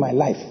happen in my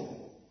life.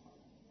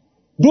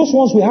 Those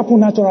ones will happen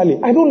naturally.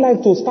 I don't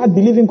like to start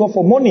believing God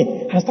for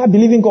money and start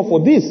believing God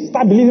for this,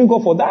 start believing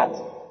God for that.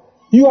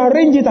 You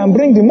arrange it and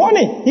bring the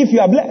money if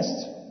you are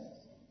blessed.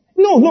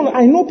 No.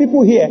 I know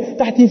people here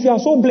that if you are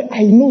so blessed,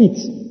 I know it.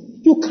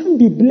 You can't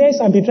be blessed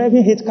and be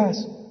driving 8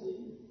 cars.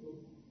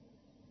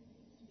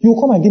 You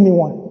come and give me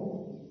one.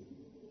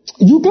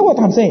 You get what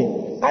I'm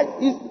saying?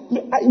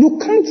 You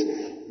can't.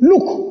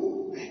 Look,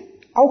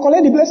 I'll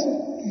collect the blessing.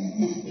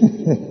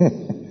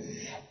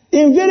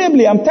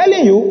 Invariably, I'm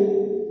telling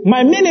you,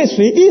 my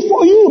ministry is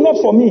for you,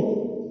 not for me.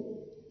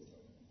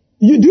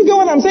 Do you get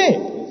what I'm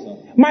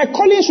saying? My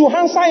calling should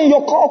answer in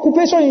your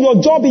occupation, in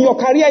your job, in your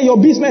career, in your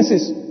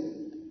businesses.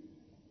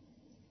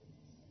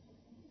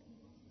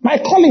 My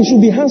calling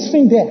should be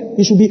answering there.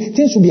 Things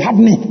should be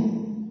happening,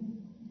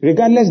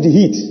 regardless the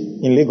heat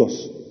in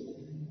Lagos.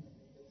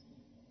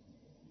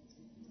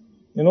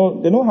 You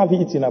know, they don't have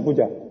heat in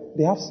Abuja.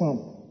 They have sun.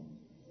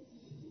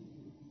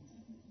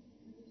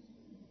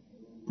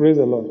 Praise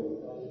the Lord.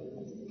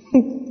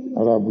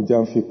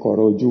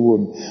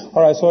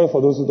 Alright, sorry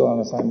for those who don't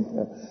understand.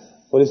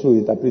 Holy Spirit will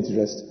interpret the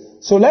rest.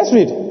 So let's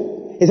read.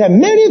 It said,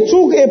 Mary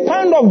took a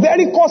pound of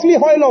very costly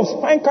oil of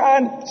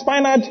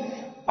spikenard,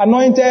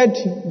 anointed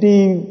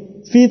the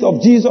feet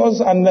of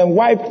Jesus, and then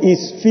wiped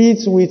his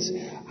feet with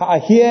her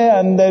hair,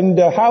 and then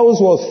the house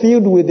was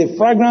filled with the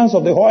fragrance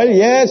of the oil.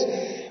 Yes.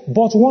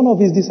 But one of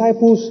his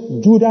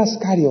disciples, Judas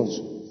Iscariot,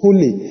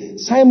 holy,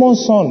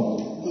 Simon's son,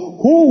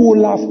 who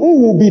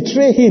will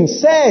betray him,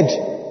 said,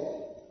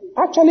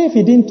 actually, if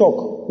he didn't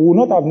talk, we would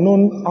not have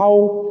known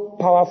how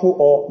powerful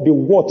or the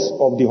worth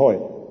of the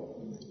oil.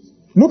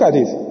 Look at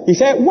this. He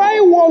said, why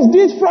was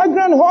this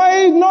fragrant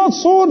oil not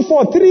sold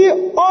for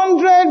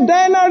 300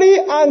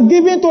 denarii and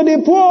given to the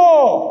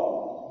poor?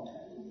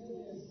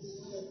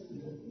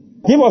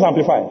 Give us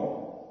amplified.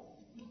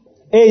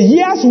 A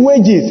year's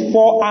wages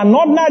for an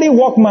ordinary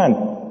workman,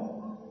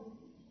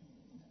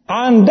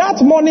 and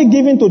that money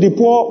given to the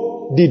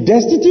poor, the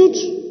destitute.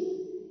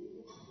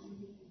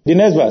 The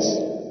next verse.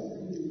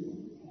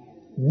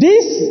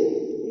 This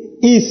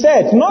he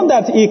said, not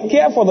that he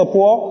cared for the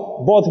poor,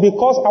 but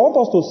because, I want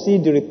us to see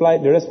the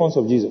response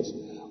of Jesus.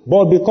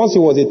 But because he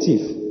was a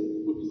thief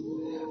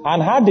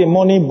and had the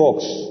money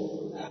box,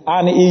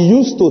 and he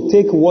used to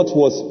take what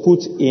was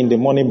put in the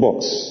money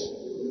box.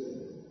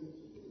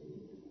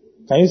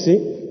 Can you see?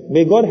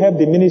 May God help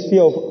the ministry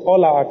of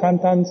all our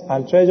accountants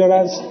and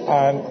treasurers,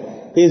 and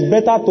it's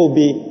better to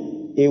be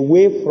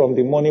away from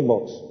the money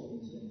box.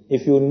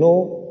 If you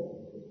know,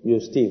 you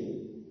steal.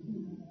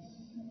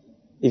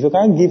 If you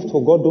can't give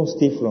to God, don't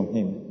steal from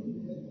him.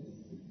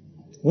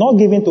 Not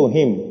giving to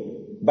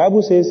him.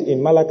 Bible says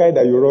in Malachi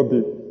that you rob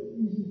him.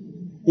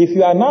 If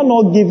you are now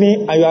not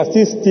giving and you are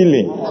still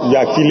stealing, you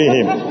are killing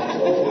him.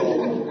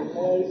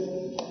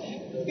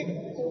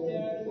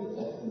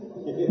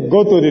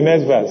 Go to the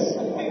next verse.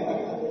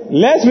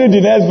 Let's read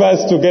the next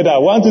verse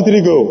together. 1, 2,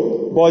 3,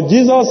 go. But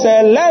Jesus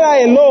said, let her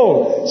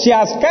alone. She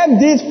has kept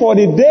this for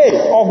the day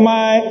of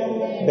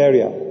my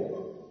burial.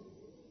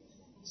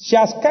 She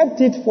has kept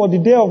it for the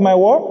day of my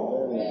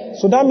what?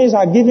 So that means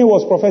her giving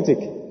was prophetic.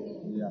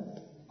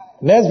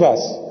 Next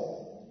verse.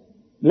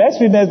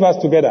 Let's read next verse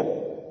together.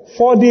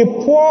 For the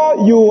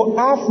poor you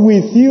have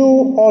with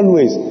you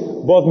always,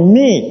 but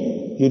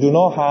me you do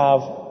not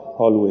have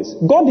always.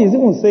 God is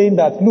even saying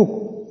that,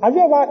 look, have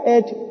you ever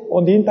heard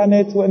on the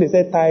internet when they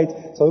say tithe,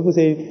 some people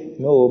say,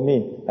 no,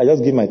 me, I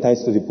just give my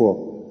tithes to the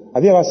poor.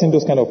 Have you ever seen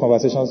those kind of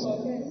conversations?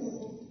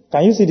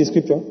 Can you see the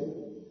scripture?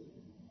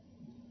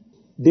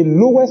 The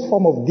lowest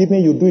form of giving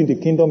you do in the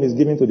kingdom is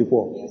giving to the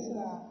poor. Yes,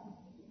 sir.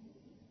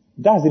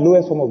 That's the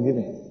lowest form of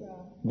giving. Yes, sir.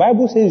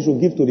 Bible says you should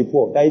give to the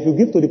poor. That if you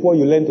give to the poor,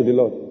 you lend to the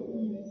Lord.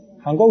 Yes,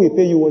 and God will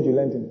pay you what you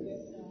lend him.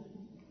 yes, sir.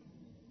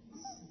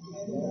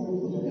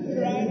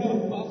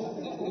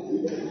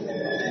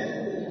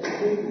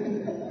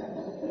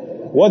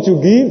 What you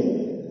give,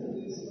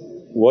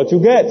 what you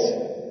get.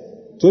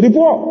 To the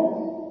poor.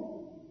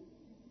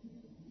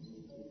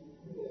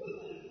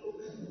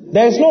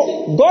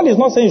 God is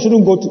not saying you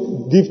shouldn't go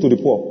to give to the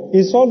poor.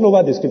 It's all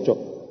over the scripture.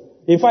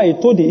 In fact, he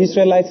told the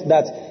Israelites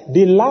that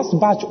the last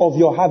batch of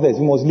your harvest,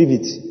 you must leave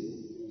it.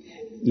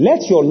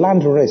 Let your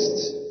land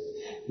rest.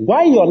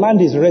 While your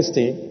land is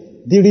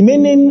resting, the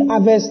remaining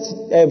harvest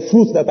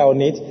fruits that are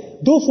on it,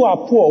 those who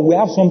are poor will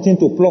have something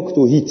to pluck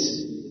to eat.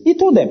 He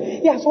told them.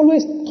 He has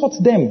always taught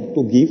them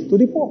to give to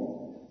the poor.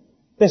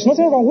 There's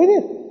nothing wrong with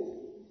it.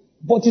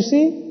 But you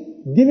see,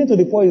 giving to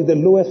the poor is the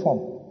lowest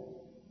form.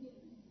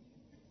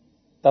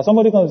 That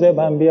somebody comes and say,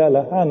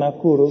 Bambiala,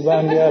 Anakuru,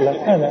 Bambiala,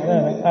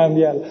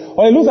 Bambiala.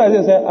 Or he looks at it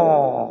and says,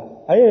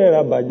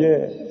 Ayera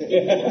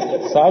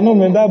Baje, Sanu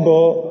Mendabo,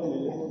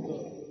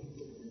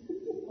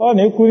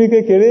 Onekuri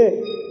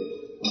Kekere.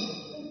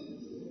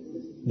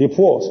 The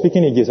poor,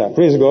 speaking in Gisa,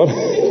 praise God.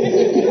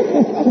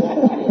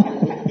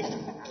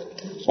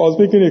 Or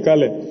speaking in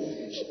Kale.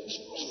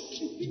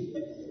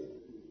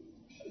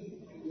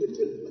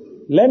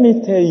 Let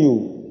me tell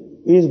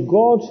you, it's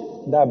God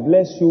that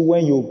bless you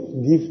when you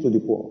give to the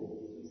poor.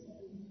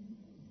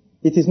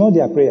 It is not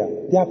their prayer.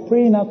 They are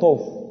praying out of,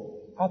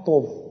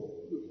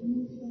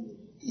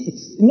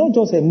 it's not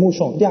just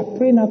emotion. They are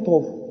praying out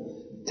of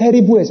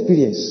terrible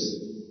experience.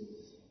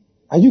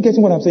 Are you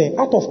getting what I'm saying?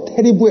 Out of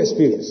terrible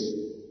experience.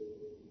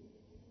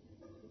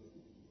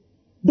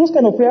 Those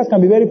kind of prayers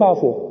can be very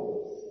powerful.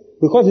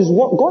 Because it's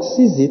what God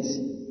sees it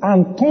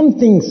and turn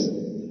things.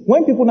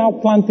 When people now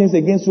plan things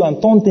against you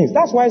and turn things,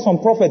 that's why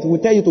some prophets will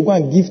tell you to go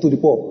and give to the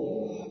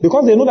poor.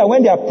 Because they know that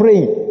when they are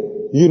praying,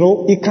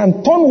 it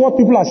can turn what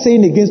people are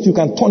saying against you,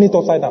 can turn it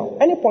upside down.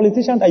 Any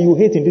politician that you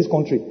hate in this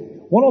country,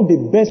 one of the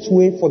best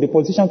way for the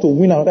politician to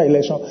win another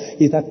election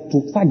is that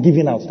to start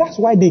giving out.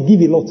 That's why they give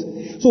a lot.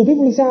 So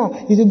people will say,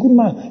 he's a good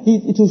man.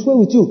 It will sway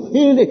with you.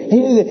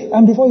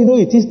 And before you know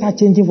it, things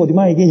start changing for the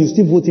man again. You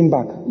still vote him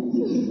back.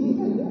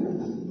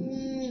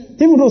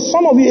 Even though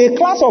some of you, a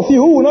class of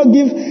you who will not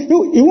give,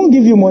 he won't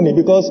give you money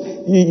because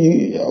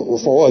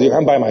for what, you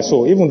can't buy my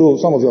soul. Even though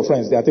some of your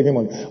friends, they are taking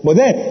money.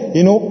 But then,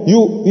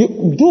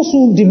 those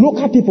who, the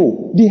local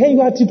people, the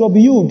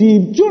HURTW, do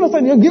you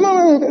understand? You give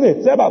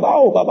them, say,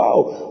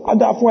 babao, and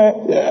that way,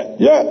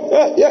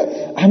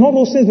 yeah. And all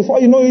those things, before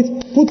you know it,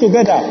 put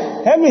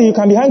together. Heaven, you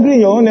can be hungry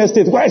in your own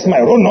estate. Why is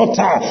my road not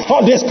tired?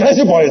 All these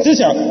crazy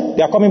politicians,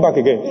 they are coming back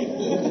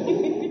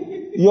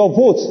again. Your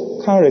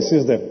votes can't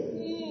resist them.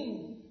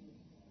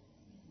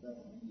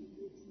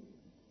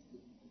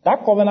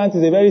 That covenant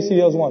is a very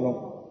serious one.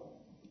 No?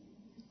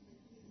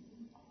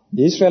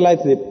 The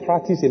Israelites, they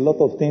practice a lot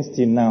of things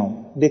till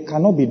now. They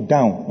cannot be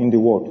down in the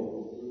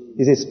world.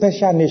 It's a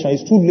special nation.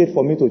 It's too late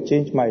for me to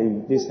change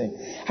this thing.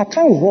 I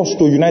can't rush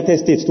to United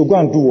States to go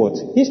and do what?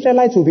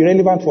 Israelites will be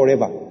relevant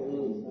forever.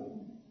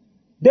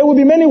 There will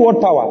be many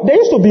world power. There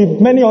used to be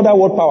many other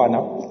world power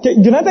now.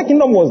 United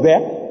Kingdom was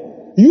there.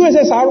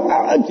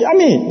 USSR,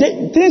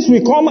 things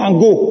will come and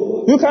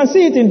go. You can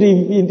see it in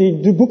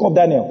the book of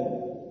Daniel.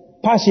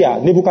 Persia,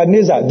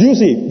 Nebuchadnezzar, do you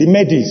see? The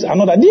Medes,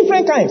 another,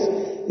 different kinds.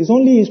 It's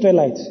only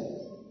Israelites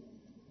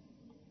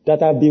that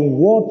have been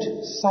word,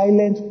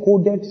 silent,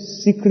 coded,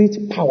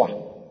 secret power.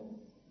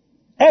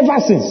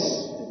 Ever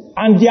since.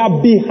 And they are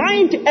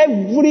behind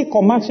every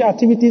commercial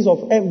activities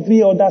of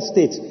every other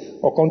state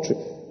or country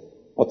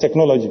or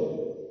technology.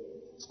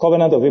 It's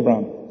Covenant of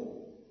Abraham.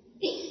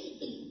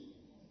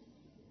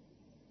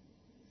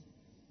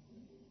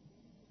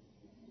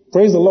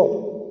 Praise the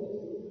Lord.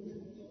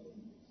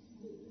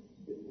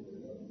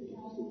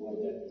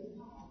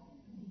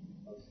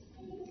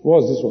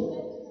 What was this one?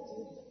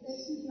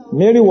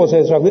 Mary was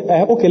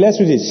okay, let's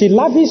read it. She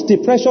lavished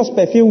the precious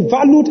perfume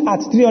valued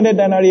at 300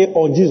 denarii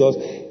on Jesus.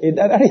 A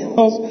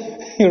denarius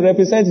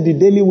represents the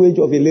daily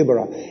wage of a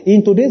laborer.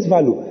 In today's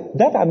value,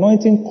 that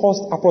anointing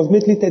cost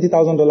approximately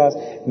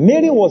 $30,000.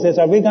 Mary was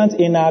extravagant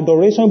in her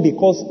adoration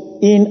because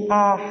in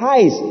her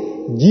eyes,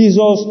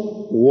 Jesus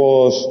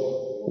was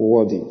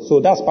worthy.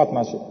 So that's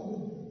partnership.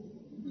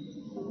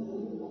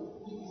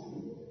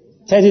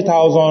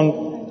 $30,000.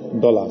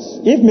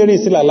 If Mary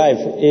is still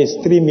alive, it's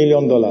 $3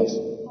 million.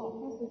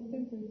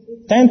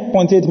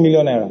 10.8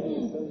 million naira.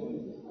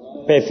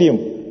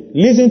 Perfume.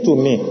 Listen to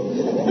me.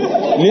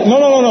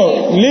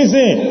 No.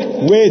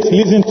 Listen. Wait,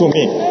 listen to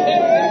me.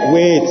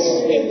 Wait.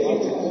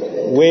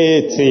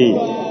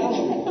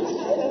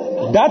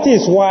 That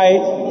is why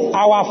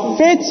our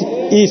faith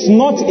is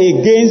not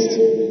against.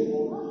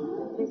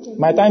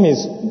 My time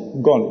is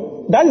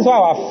gone. That is why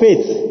our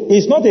faith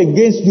is not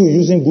against you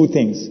using good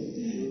things.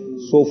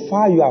 So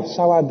far you have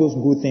showered those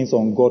good things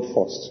on God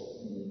first.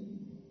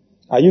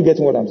 Are you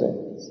getting what I'm saying?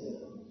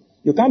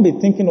 You can't be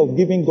thinking of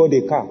giving God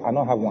a car and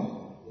not have one.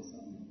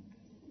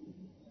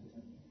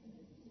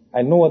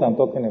 I know what I'm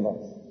talking about.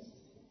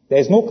 There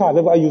is no car I've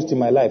ever used in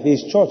my life.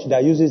 It's church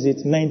that uses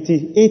it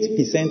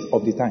 98%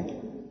 of the time.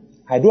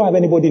 I don't have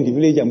anybody in the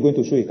village I'm going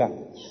to show a car.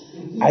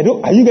 Are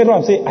you getting what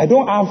I'm saying? I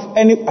don't have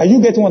any. Are you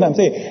getting what I'm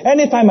saying?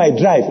 Anytime I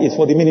drive, it's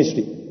for the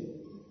ministry.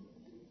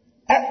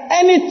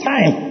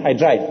 Anytime I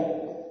drive.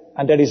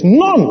 And there is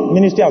none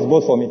ministry has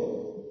bought for me.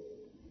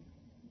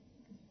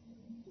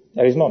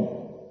 There is none.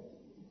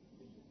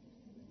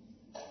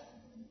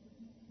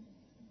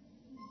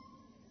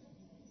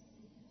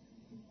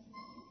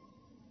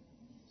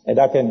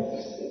 Edaken.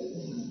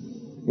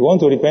 You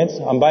want to repent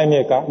and buy me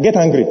a car? Get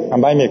angry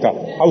and buy me a car.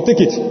 I'll take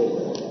it.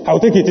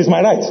 It's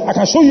my right. I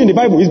can show you in the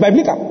Bible. It's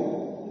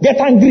biblical. Get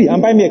angry and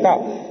buy me a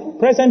car.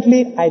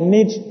 Presently, I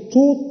need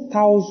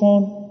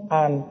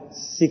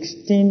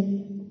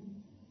 2016.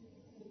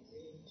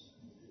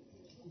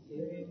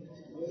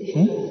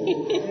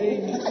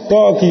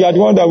 Talk, you are the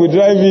one that will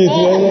drive it.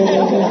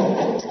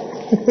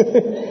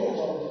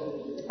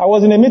 I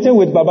was in a meeting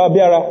with Baba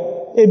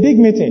Biara, a big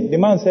meeting. The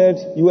man said,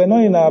 you were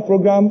not in our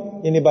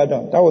program in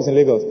Ibadan. That was in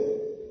Lagos.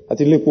 At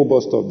the Lepo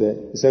bus stop there.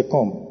 He said,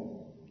 come,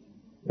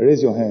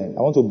 raise your hand.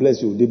 I want to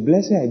bless you. The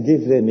blessing I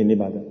gave them in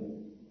Ibadan,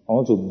 I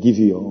want to give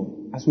you your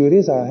own. As we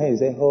raise our hands,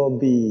 he said,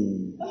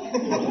 Hobby.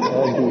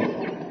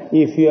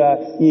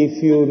 If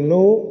you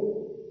know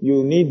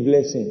you need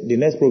blessing, the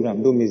next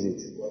program, don't miss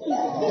it.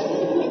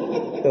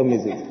 Don't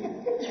miss it.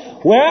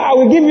 Well, I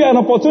will give you an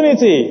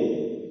opportunity.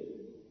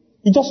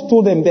 He just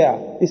told them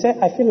there. He said,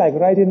 I feel like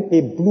riding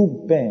a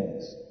blue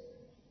Benz.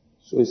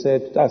 So he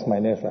said, that's my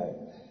next ride.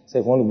 He said,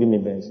 if you want to give me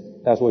Benz,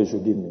 that's what you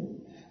should give me.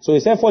 So he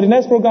said, for the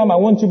next program, I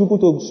want you people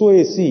to sow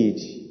a seed.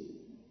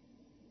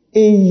 A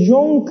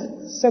young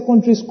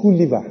secondary school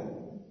leaver.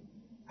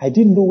 I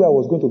didn't know where I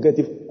was going to get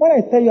it. When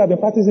I tell you I've been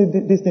practicing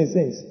this thing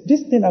since,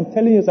 this thing I'm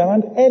telling you is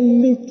around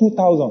early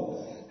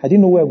 2000. I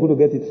didn't know where I'm going to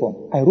get it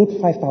from. I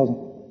wrote 5,000.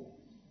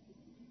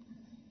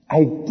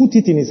 I put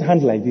it in his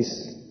hand like this,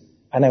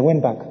 and I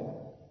went back.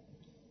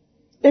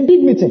 A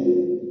big meeting.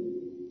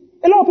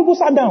 A lot of people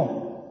sat down.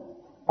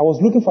 I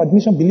was looking for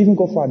admission, believing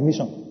God for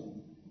admission.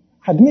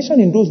 Admission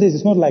in those days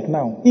is not like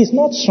now. It's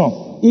not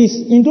strong.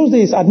 In those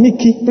days, admit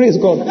key. Praise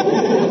God.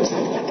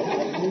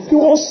 It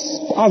was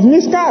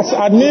admit scarce,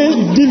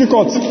 admit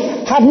difficult,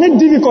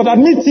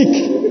 admit thick.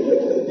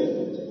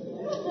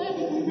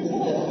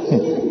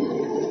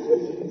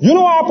 You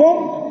know what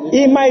happened?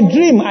 In my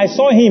dream, I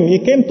saw him. He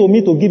came to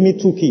me to give me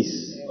 2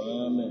 keys.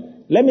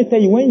 Amen. Let me tell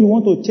you, when you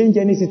want to change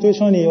any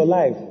situation in your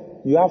life,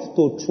 you have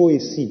to throw a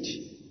seed.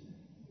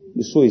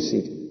 You sow a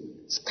seed.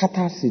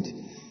 Scatter seed.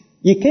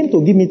 He came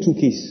to give me 2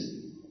 keys.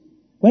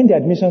 When the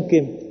admission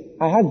came,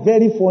 I had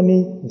very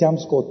funny jam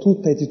score,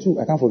 232.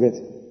 I can't forget.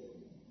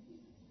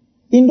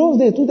 In those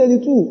days,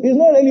 232 is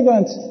not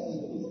relevant.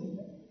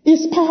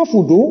 It's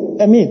powerful though.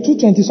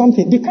 220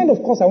 something. The kind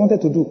of course I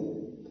wanted to do.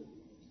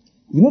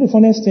 You know the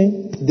funniest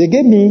thing? They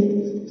gave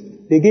me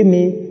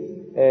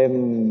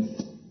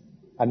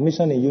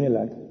admission in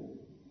Unilag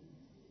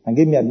and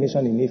gave me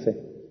admission in Ife.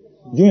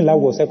 Unilag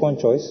was second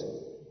choice.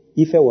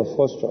 Ife was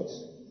first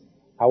choice.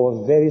 I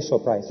was very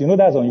surprised. You know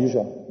that's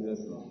unusual. Yes,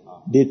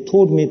 they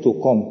told me to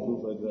come.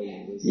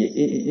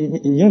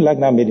 Unilag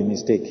now made a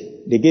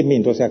mistake. They gave me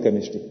industrial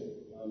chemistry.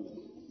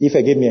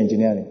 Ife gave me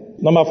engineering.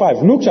 Number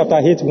 5, Luke chapter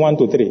 8, 1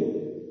 to 3.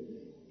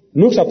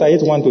 Luke chapter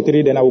 8, 1 to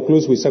 3, then I will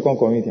close with 2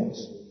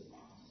 Corinthians.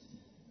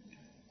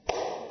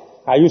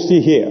 Are you still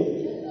here?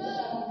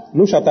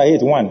 Luke chapter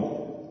 8, 1.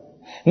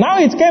 Now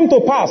it came to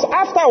pass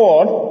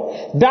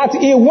afterward that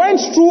he went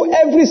through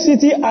every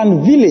city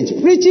and village,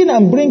 preaching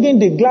and bringing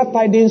the glad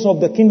tidings of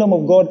the kingdom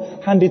of God,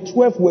 and the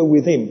 12 were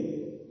with him.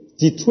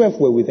 The 12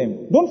 were with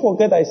him. Don't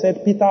forget I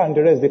said Peter and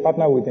the rest, they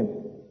partnered with him.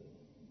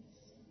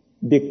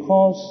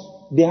 Because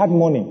they had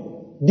money.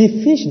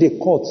 The fish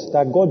they caught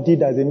that God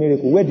did as a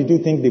miracle, where did you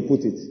think they put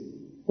it?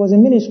 It was a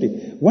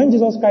ministry. When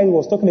Jesus Christ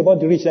was talking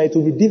about the rich, that it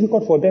will be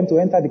difficult for them to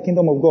enter the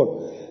kingdom of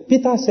God,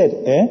 Peter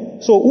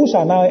said, so who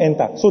shall now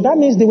enter? So that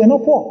means they were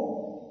not poor.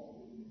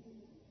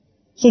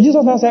 So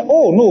Jesus now said,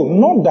 oh no,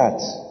 not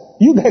that.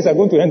 You guys are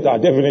going to enter,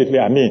 definitely,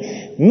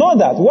 not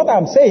that. What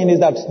I'm saying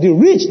is that the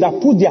rich that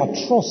put their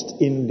trust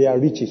in their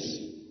riches.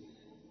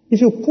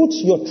 If you put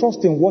your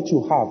trust in what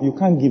you have, you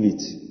can't give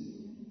it.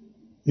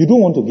 You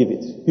don't want to give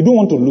it. You don't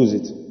want to lose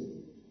it.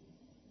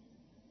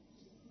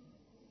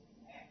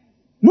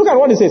 Look at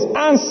what it says.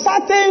 And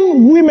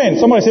certain women,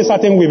 somebody say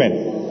certain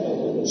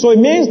women. So it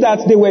means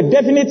that they were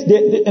definite,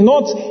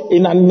 not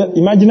in an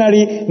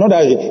imaginary, not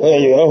as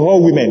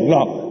all women.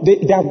 No.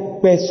 There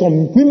were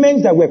some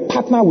women that were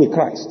partnered with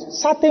Christ.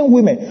 Certain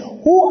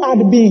women who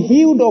had been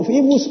healed of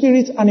evil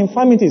spirits and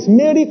infirmities.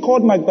 Mary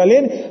called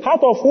Magdalene,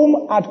 out of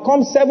whom had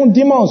come 7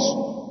 demons.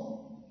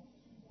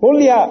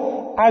 Only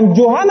and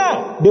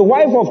Joanna, the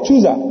wife of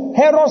Chusa,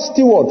 Herod's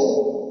steward,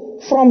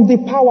 from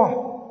the power.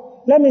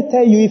 Let me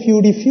tell you, if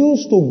you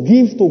refuse to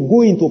give to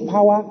go into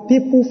power,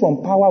 people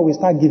from power will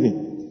start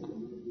giving.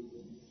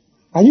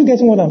 Are you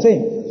getting what I'm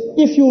saying?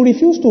 If you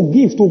refuse to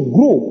give, to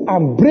grow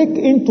and break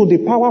into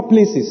the power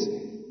places,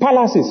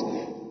 palaces,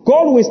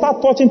 God will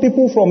start touching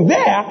people from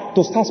there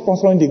to start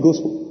sponsoring the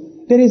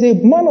gospel. There is a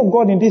man of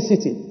God in this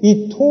city.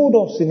 He told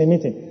us in a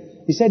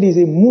meeting. He said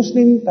he's a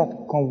Muslim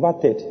that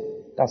converted,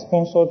 that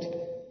sponsored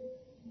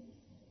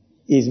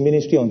his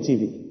ministry on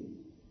TV.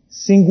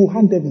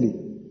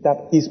 Single-handedly.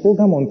 That his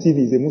program on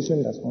TV is a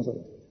Muslim that sponsored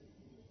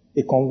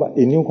it.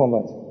 A new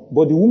convert.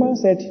 But the woman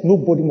said,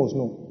 nobody must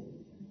know.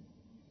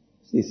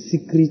 It's a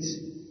secret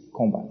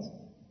convert.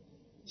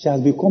 She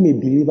has become a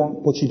believer,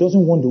 but she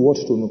doesn't want the world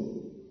to know.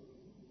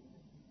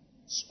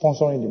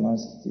 Sponsoring the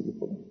man's TV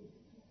program.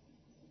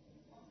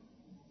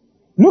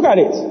 Look at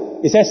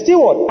it. It says,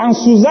 steward and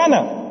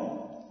Susanna,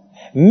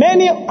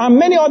 many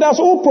others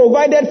who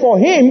provided for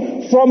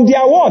him from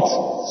their what?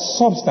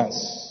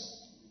 Substance.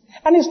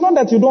 And it's not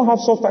that you don't have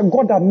substance.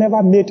 God had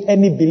never made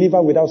any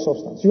believer without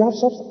substance. You have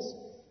substance.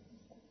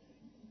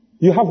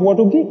 You have what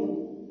to give.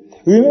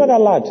 Remember that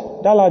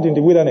lad in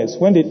the wilderness,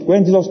 when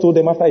Jesus told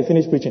them after he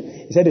finished preaching,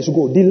 he said they should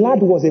go. The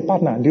lad was a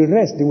partner. The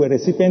rest, they were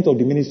recipients of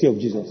the ministry of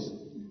Jesus.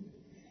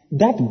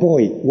 That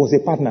boy was a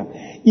partner.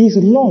 His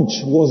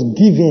lunch was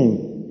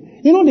given.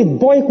 You know, the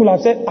boy could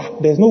have said,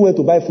 there's nowhere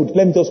to buy food.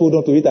 Let me just hold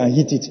on to it and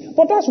eat it.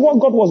 But that's what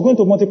God was going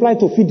to multiply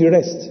to feed the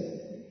rest.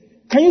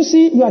 Can you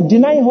see you are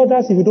denying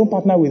others if you don't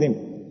partner with him?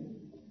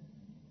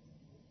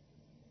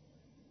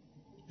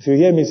 If you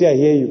hear me, say I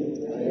hear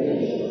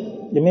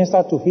you. They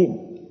minister to him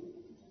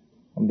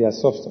from their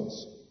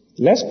substance.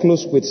 Let's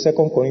close with 2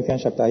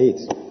 Corinthians chapter 8.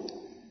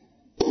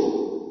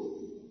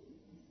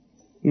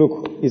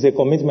 Look, it's a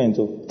commitment.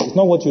 It's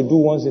not what you do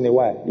once in a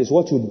while. It's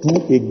what you do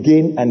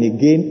again and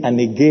again and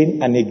again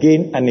and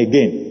again and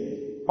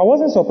again. I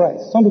wasn't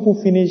surprised. Some people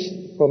finish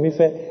from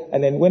Ife,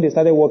 and then when they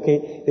started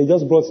working, they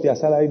just brought their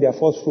salary, their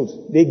first fruits.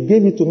 They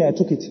gave it to me. I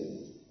took it.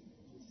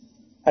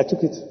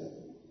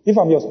 If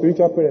I'm your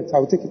spiritual parent, I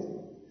will take it.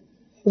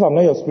 If I'm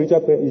not your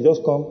spiritual parent, you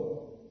just come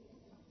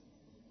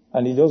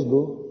and you just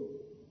go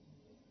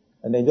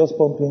and then just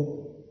pump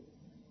in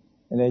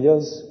and then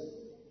just,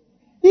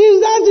 is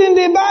that in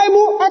the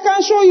Bible? I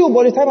can show you,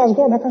 but the time has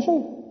gone. I can show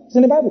you. It's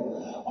in the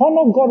Bible.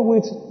 Honor God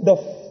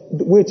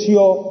with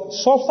your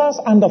substance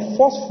and the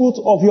first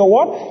fruit of your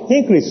what?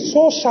 Increase.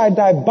 So shall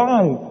thy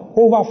barn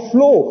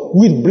overflow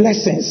with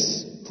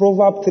blessings.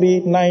 Proverbs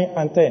 3, 9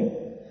 and 10.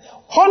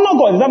 Honor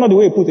God. Is that not the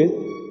way he put it?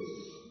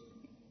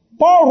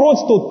 Paul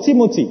wrote to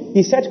Timothy.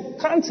 He said,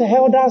 count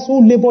elders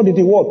who labored in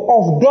the word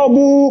of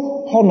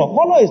double honor.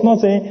 Honor is not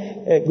saying,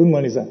 hey, good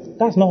morning, sir.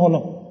 That's not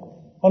honor.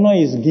 Honor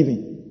is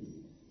giving.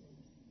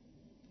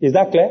 Is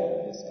that clear?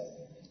 Yes, sir.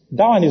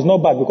 That one is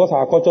not bad because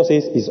our culture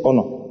says it's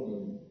honor.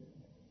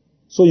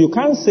 So you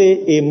can't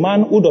say a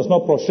man who does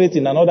not prostrate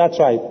in another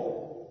tribe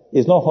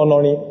is not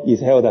honoring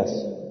his elders.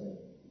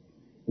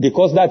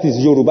 Because that is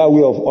Yoruba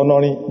way of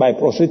honoring by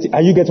prostrating.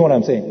 Are you getting what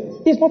I'm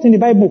saying? It's not in the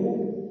Bible.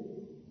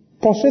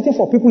 Prostrating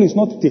for people is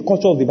not the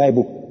culture of the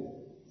Bible.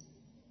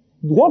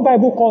 What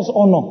Bible calls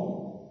honor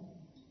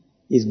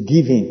is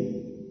giving.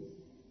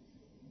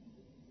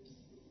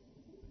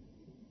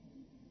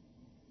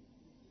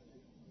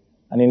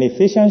 And in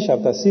Ephesians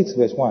chapter 6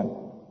 verse 1,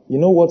 you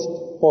know what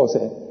Paul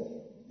said?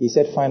 He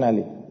said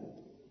finally,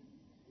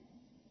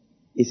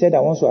 he said, I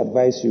want to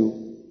advise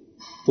you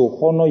to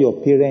honor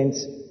your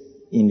parents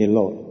in the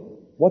Lord.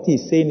 What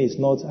he's saying is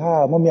not,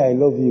 mommy, I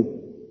love you.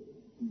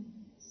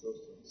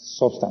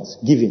 Substance,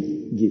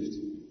 giving, gift.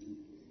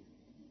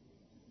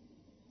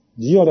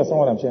 Do you understand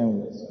what I'm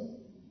sharing with you?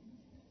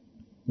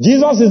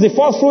 Jesus is the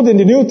first fruit in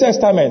the New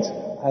Testament.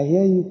 I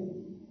hear you.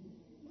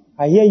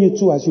 I hear you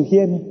too as you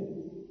hear me.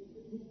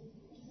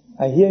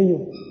 I hear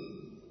you.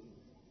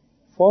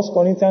 1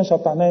 Corinthians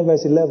chapter 9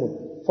 verse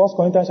 11. 1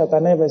 Corinthians chapter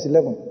 9 verse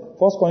 11.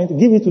 1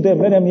 Corinthians, give it to them,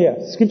 let them hear.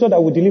 Scripture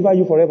that will deliver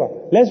you forever.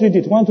 Let's read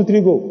it. 1, 2,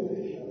 3, go.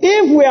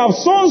 If we have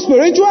sown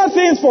spiritual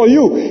things for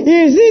you,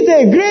 is it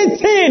a great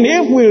thing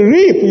if we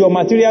reap your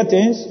material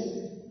things?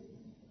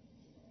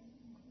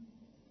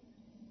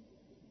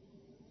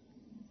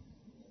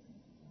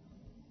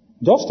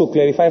 Just to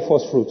clarify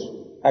first fruit,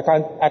 I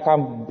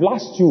can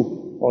blast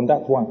you on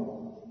that one.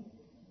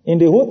 In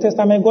the Old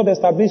Testament, God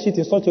established it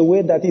in such a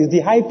way that it's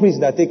the high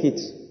priest that take it.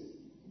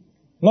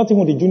 Not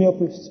even the junior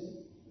priest.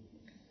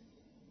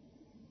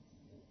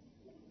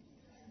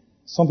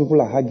 Some people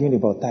are arguing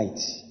about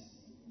tithes.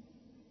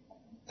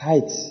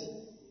 Tithes.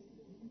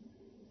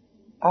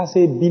 As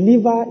a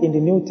believer in the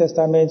New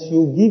Testament,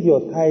 you give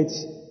your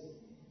tithes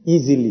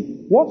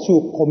easily. What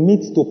you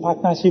commit to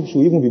partnership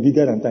should even be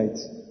bigger than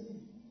tithes.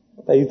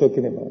 What are you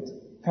talking about?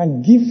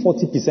 Can give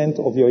 40%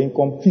 of your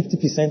income,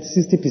 50%,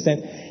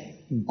 60%.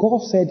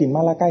 God said in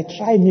Malachi,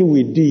 try me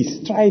with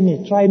this. Try me.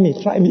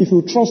 If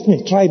you trust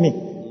me, try me.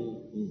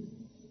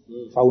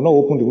 I will not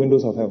open the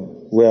windows of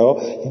heaven. Well,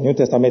 the New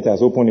Testament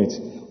has opened it.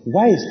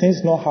 Why is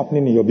things not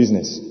happening in your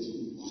business?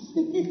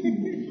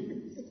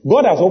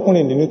 God has opened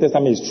in the New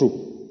Testament, it's true.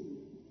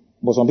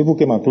 But some people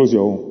came and closed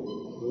your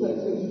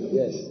own.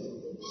 Yes.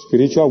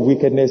 Spiritual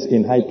wickedness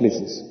in high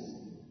places.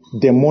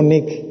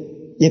 Demonic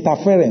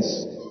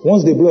interference.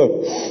 Once they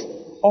blow,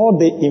 all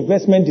the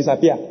investment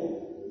disappear.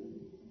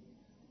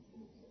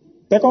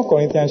 2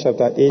 Corinthians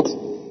chapter 8.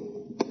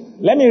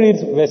 Let me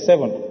read verse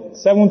 7.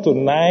 7 to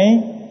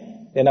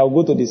 9. Then I'll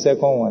go to the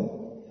second one.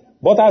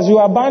 But as you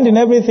abound in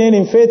everything,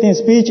 in faith, in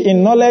speech,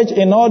 in knowledge,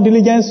 in all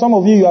diligence, some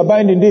of you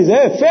abound in this.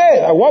 Hey,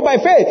 faith, I walk by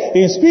faith.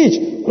 In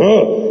speech,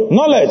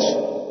 knowledge.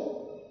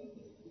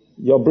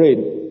 Your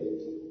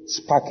brain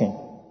sparking.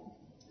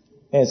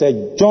 And it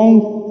said,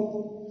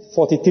 John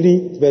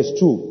 43 verse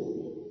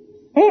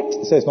 2.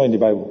 It says it's not in the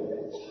Bible.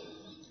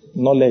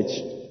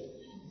 Knowledge.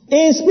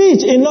 In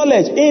speech, in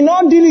knowledge, in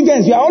all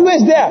diligence, you are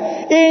always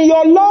there. In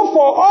your love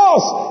for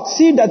us,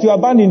 see that you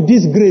abound in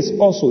this grace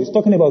also. It's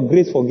talking about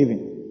grace for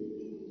giving.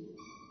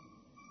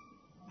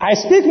 I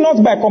speak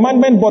not by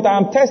commandment, but I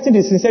am testing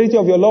the sincerity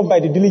of your love by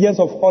the diligence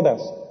of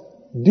others.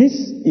 This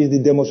is the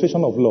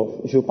demonstration of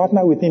love. If you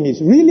partner with him, it's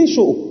really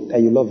show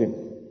that you love him.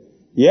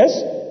 Yes?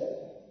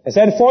 I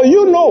said, for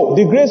you know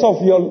the grace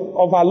of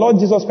our Lord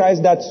Jesus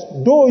Christ, that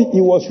though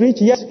he was rich,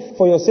 yet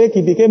for your sake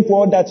he became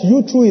poor, that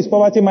you through his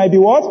poverty might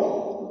be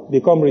what?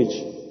 Become rich.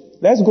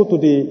 Let's go to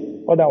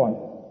the other one.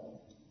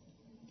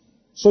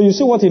 So you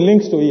see what it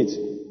links to it.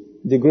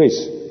 The grace.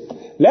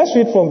 Let's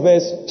read from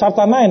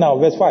chapter 9 now,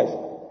 verse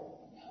 5.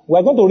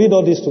 We're going to read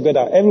all this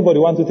together. Everybody,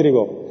 1, 2, 3,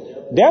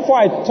 go. Therefore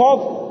I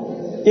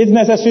thought it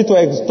necessary to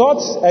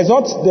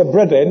exhort the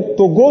brethren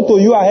to go to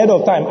you ahead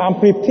of time and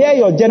prepare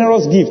your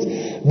generous gift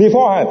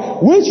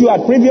beforehand, which you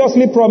had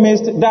previously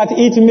promised, that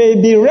it may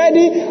be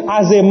ready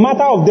as a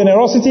matter of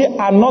generosity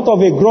and not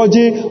of a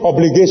grudging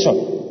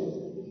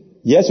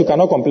obligation. Yes, you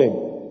cannot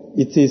complain.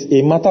 It is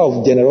a matter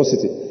of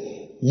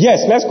generosity.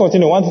 Yes, let's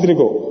continue. 1, 2, 3,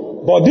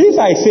 go. But this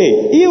I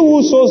say, he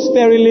who sows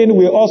sparingly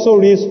will also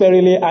reap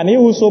sparingly, and he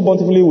who sows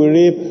bountifully will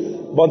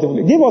reap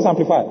bountifully. Give us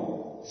Amplify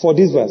for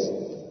this verse.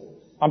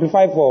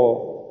 Amplify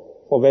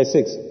for verse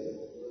 6.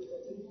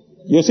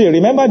 You see,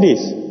 remember this.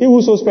 He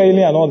who sows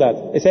sparingly and all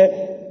that. It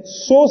said,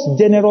 sows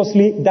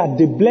generously that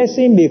the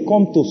blessing may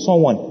come to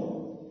someone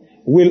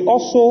will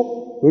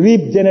also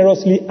reap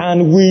generously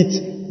and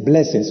with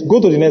blessings.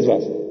 Go to the next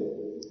verse.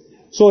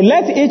 So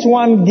let each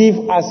one give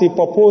as he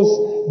purpose.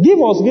 Give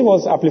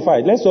us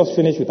Amplified. Let's just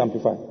finish with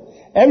Amplified.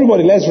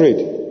 Everybody, let's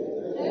read.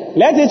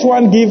 Let each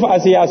one give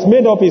as he has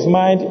made up his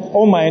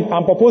own mind,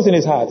 and purpose in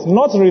his heart,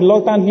 not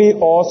reluctantly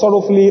or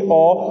sorrowfully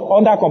or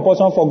under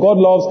compulsion, for God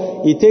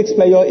loves, he takes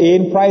pleasure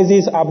in,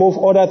 prizes above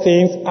other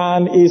things,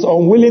 and is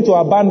unwilling to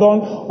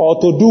abandon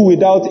or to do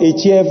without a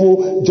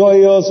cheerful,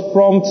 joyous,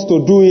 prompt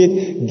to do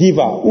it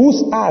giver,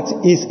 whose heart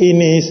is in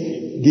his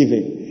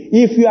giving.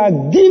 If you are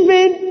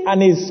giving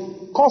and it's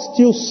cost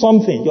you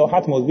something, your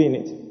heart must be in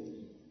it.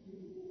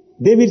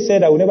 David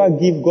said, I will never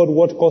give God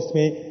what cost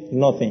me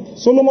nothing.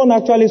 Solomon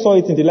actually saw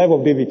it in the life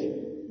of David.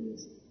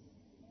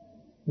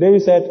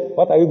 David said,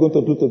 what are you going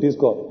to do to this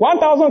God?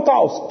 1,000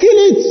 cows. Kill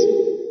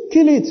it.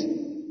 Kill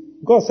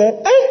it. God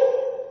said,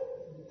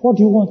 what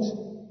do you want?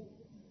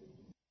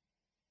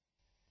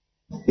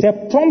 He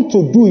said, prompt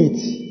to do it.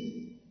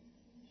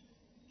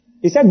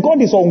 He said, God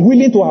is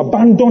unwilling to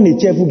abandon a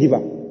cheerful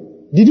giver.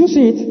 Did you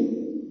see it?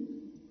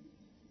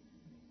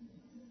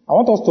 I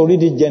want us to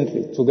read it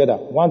gently together.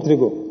 1, 3,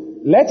 go.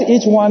 Let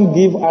each one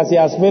give as he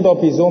has made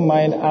up his own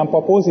mind and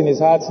purpose in his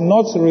heart,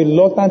 not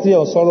reluctantly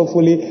or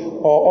sorrowfully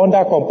or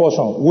under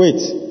compulsion.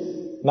 Wait.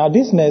 Now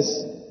this next,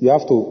 you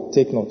have to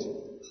take note.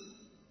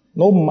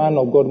 No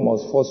man of God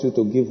must force you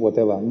to give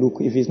whatever.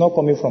 Look, if it's not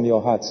coming from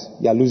your heart,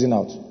 you are losing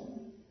out.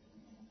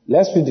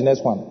 Let's read the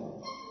next one.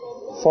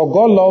 For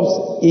God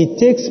loves, he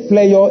takes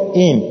pleasure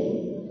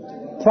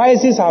in,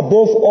 prizes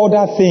above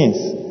other things,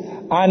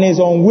 and is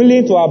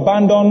unwilling to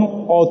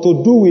abandon or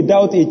to do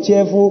without a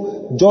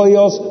cheerful,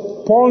 joyous,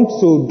 prompt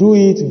to do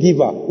it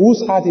giver,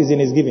 whose heart is in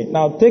his giving.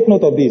 Now take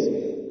note of this.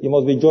 You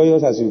must be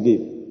joyous as you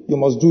give. You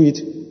must do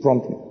it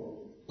promptly.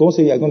 Don't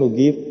say you are going to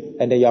give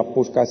and then you are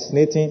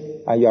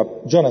procrastinating and you are,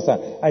 do you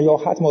understand? And your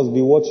heart must be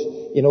what,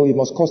 it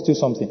must cost you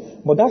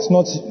something. But that's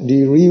not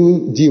the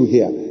real deal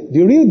here.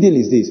 The real deal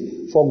is this.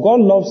 For God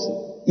loves,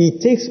 he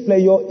takes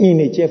pleasure in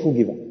a cheerful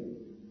giver.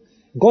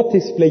 God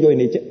takes pleasure in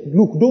it.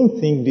 Look,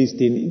 don't think this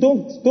thing.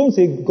 Don't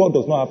say God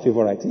does not have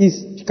favorites.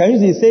 Can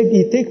you say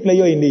he takes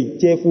pleasure in a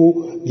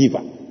cheerful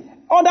giver?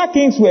 Other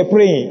kings were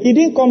praying. He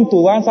didn't come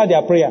to answer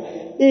their prayer.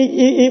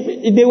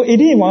 He didn't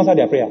even answer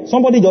their prayer.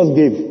 Somebody just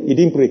gave. He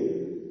didn't pray.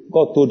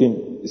 God told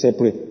him, he said,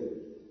 pray.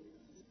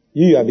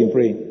 You have been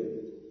praying.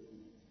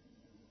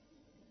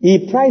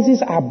 He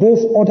prizes above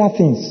other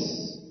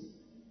things.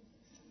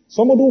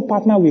 Somebody who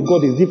partner with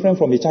God is different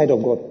from a child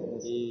of God.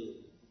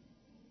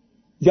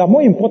 You are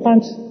more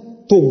important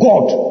to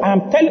God. I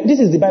am telling, this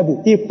is the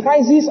Bible. He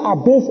prizes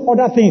above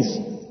other things.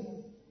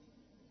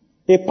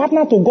 A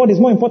partner to God is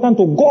more important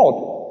to God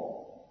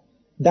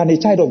than a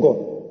child of God.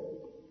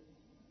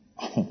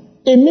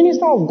 A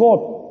minister of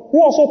God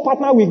who also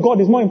partner with God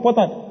is more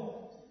important.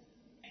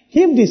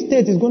 If the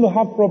state is going to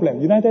have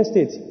problem, United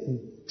States,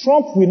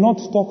 Trump will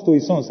not talk to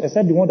his sons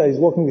except the one that is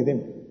working with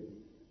him.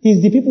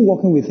 It's the people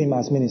working with him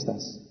as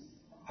ministers.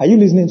 Are you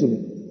listening to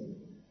me?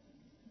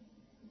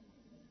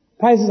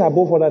 Prices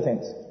above other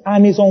things.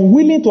 And is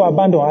unwilling to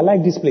abandon. I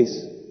like this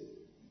place.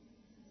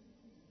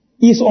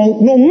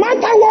 No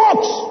matter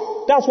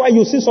what. That's why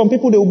you see some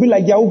people, they will be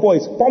like Yahoo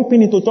boys,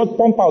 pumping into church,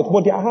 pump out.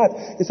 But their heart,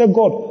 they say,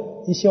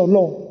 God, it's your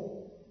law.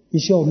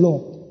 It's your law.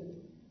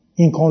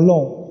 In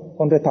law,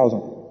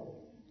 100,000.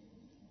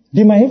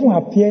 They might even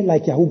appear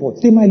like Yahoo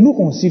boys. They might look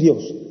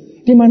unserious.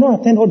 They might not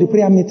attend all the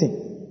prayer meeting.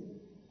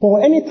 But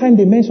anytime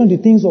they mention the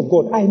things of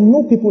God, I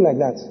know people like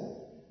that.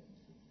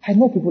 I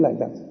know people like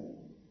that.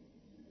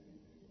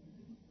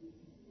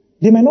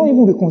 They might not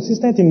even be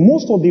consistent in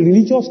most of the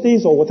religious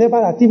days or whatever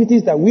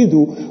activities that we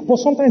do, but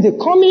sometimes they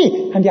come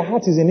in and their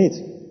heart is in it.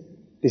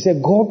 They say,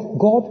 God.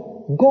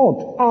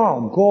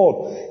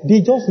 They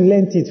just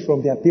learnt it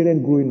from their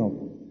parents growing up.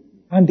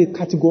 And they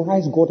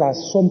categorize God as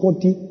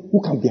somebody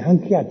who can be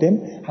angry at them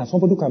and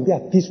somebody who can be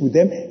at peace with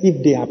them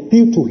if they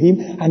appeal to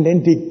him, and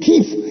then they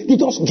give. They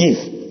just give.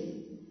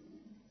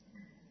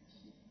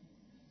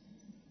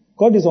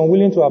 God is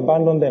unwilling to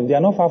abandon them. They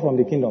are not far from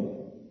the kingdom.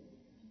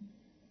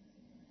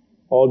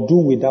 Or do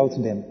without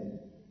them.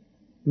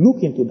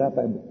 Look into that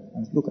Bible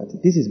and look at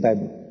it. This is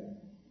Bible.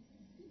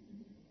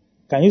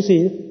 Can you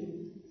see it?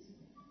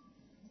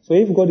 So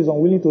if God is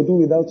unwilling to do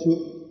without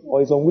you,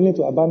 or is unwilling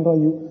to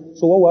abandon you,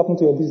 so what will happen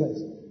to your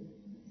business?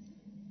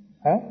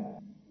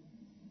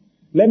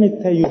 Let me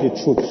tell you the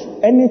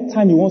truth.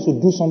 Anytime you want to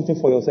do something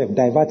for yourself,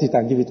 divert it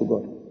and give it to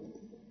God.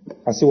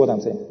 And see what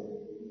I'm saying.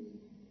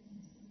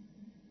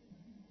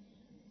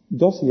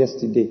 Just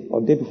yesterday,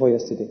 or day before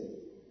yesterday,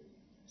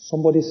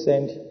 somebody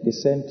sent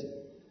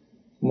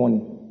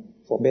money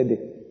for birthday.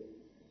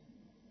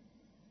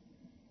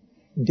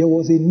 There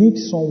was a need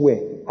somewhere.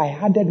 I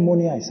added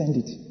money, I sent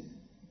it.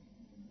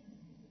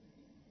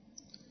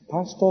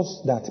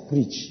 Pastors that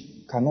preach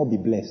cannot be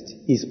blessed.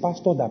 It's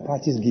pastors that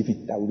practice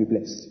giving that will be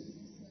blessed.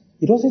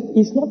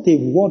 It's not a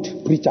word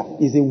preacher,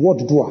 it's a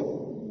word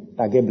doer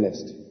that get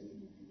blessed.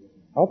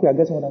 I hope you are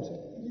getting what I'm saying.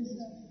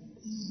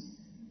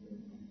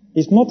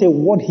 It's not a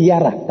word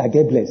hearer that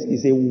gets blessed.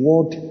 It's a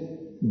word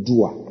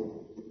doer.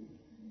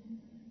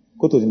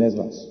 Go to the next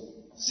verse.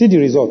 See the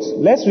results.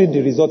 Let's read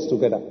the results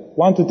together.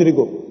 1, 2, 3,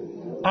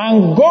 go.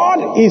 And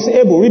God is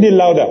able. Read it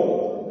louder.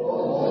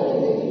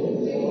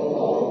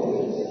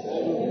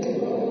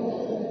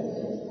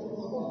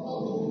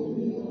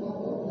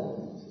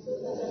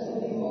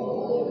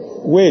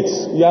 Wait,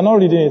 you are not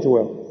reading it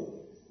well.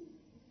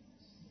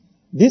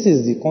 This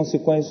is the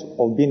consequence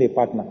of being a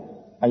partner,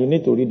 and you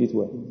need to read it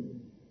well.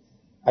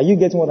 Are you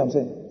getting what I'm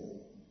saying?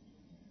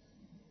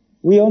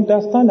 We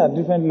understand at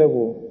different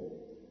level.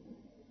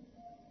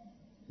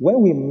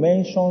 When we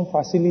mention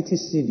facility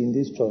seed in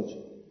this church,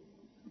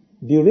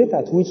 the rate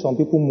at which some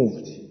people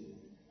moved,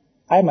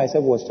 I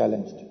myself was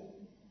challenged.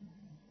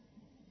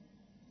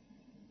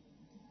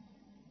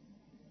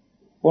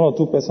 1 or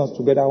 2 persons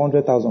together,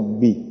 100,000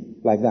 be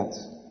like that.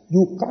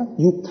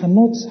 You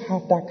cannot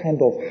have that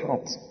kind of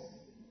heart,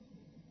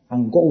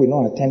 and God will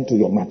not attend to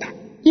your matter.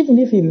 Even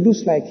if it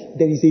looks like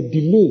there is a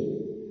delay,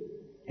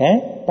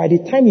 by the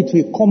time it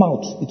will come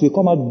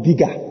out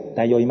bigger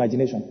than your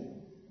imagination.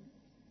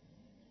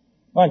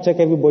 Go and check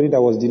everybody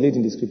that was delayed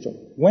in the scripture.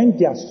 When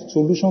their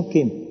solution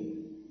came,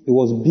 it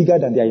was bigger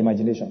than their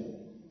imagination.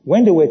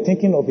 When they were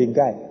thinking of a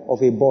guy, of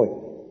a boy,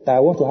 that I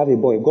want to have a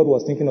boy, God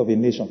was thinking of a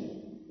nation,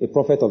 a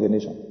prophet of a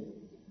nation.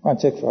 Go and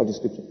check throughout the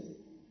scripture.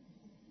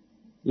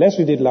 Let's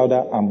read it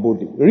louder and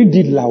boldly. Read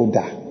it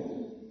louder,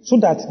 so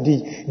that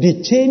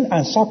the chain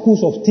and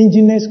circles of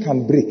stinginess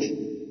can break.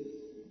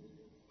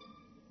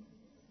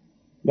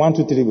 1,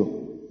 2, 3, go.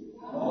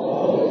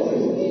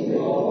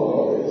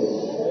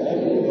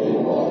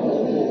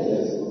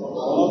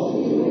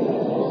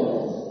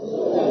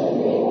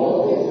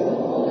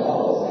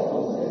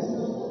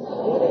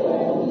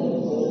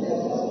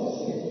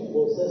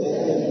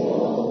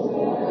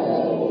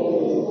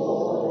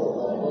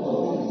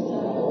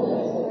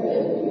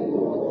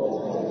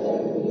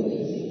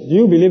 Do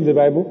you believe the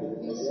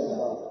Bible? Yes,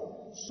 sir.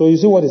 So you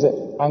see what it said.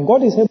 And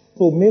God is able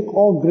to make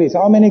all grace.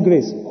 How many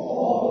grace?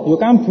 You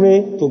can't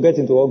pray to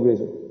get into all grace.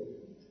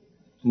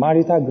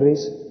 Marital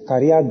grace,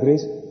 career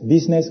grace,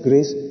 business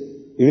grace,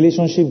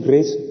 relationship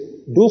grace.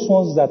 Those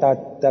ones that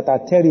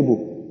are terrible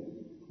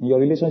in your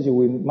relationship,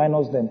 will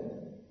minus them.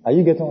 Are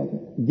you getting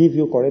what? Give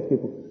you correct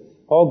people.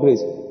 All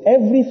grace.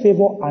 Every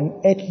favor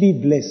and earthly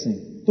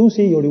blessing. Don't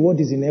say your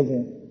reward is in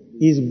heaven.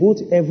 Is both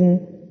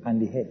heaven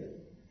and the hell.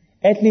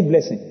 Earthly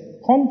blessing.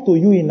 Come to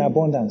you in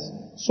abundance,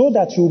 so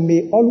that you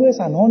may always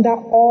and under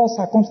all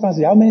circumstances.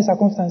 How many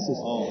circumstances?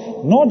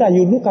 Not that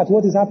you look at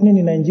what is happening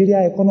in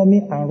Nigeria economy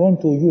and run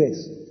to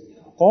US.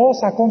 All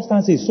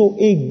circumstances. So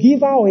a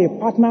giver or a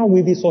partner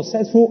will be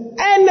successful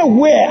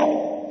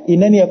anywhere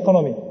in any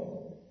economy.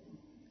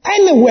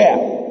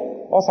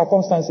 Anywhere. All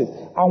circumstances.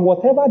 And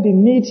whatever the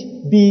need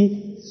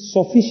be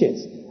sufficient.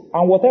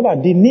 And whatever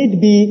the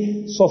need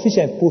be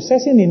sufficient.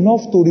 Possessing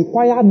enough to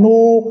require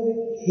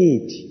no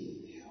aid.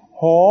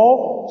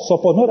 Or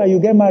support. Not that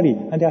you get married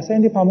and they are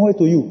sending palm oil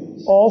to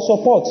you. Or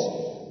support.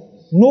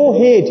 No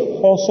aid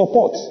or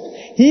support.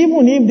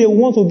 Even if they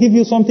want to give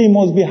you something, it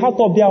must be out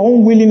of their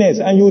own willingness.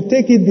 And you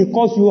take it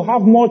because you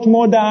have much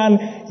more than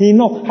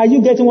enough. Are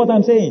you getting what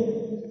I'm saying?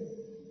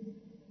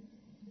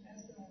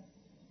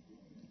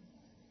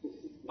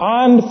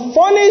 And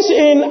furnish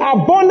in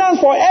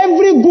abundance for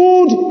every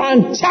good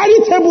and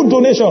charitable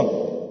donation.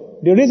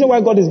 The reason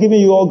why God is giving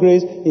you all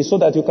grace is so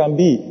that you can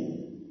be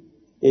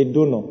a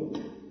donor.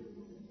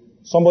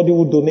 Somebody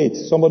who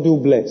donates, somebody who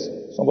bless,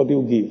 somebody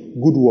who give.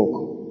 Good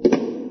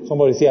work.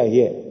 Somebody say, I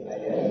hear.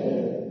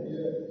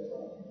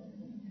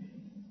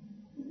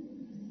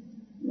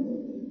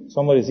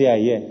 Somebody say, I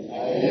hear.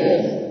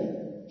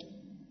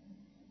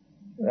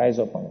 Rise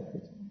up on your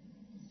feet.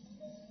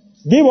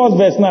 Give us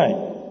verse 9.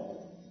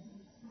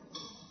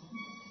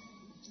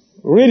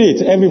 Read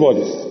it,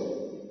 everybody.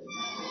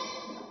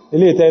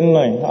 Read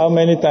 10:9. How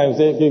many times?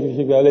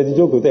 Let's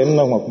joke with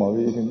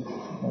 10:9.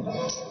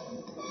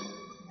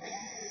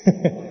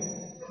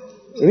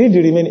 Read the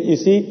remaining. You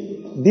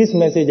see, this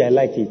message, I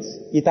like it.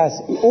 It has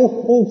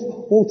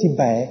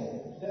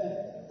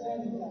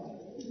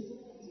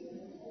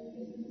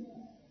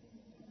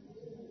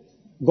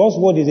God's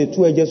word is a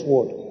two-edged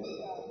word.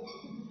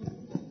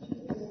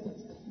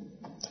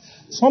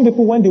 Some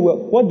people,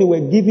 what they were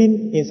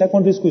giving in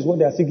secondary school is what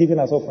they are still giving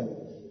as offering.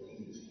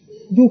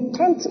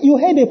 You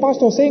heard a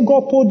pastor saying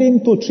God told him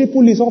to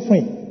triple his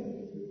offering.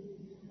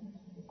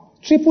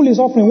 Triple his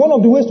offering. One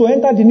of the ways to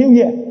enter the new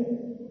year.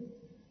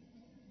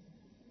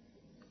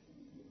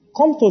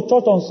 Come to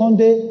church on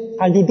Sunday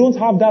and you don't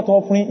have that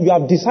offering, you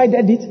have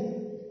decided it.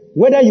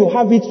 Whether you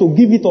have it to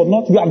give it or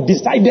not, you have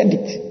decided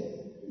it.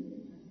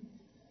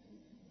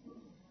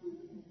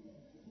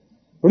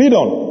 Read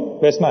on,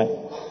 verse 9.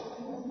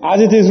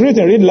 As it is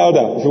written, read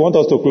louder if you want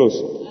us to close.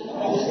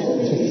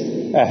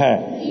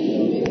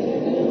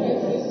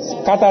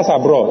 Scatters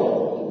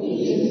abroad.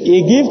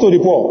 He gives to the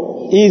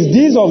poor. His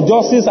deeds of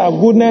justice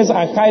and goodness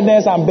and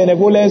kindness and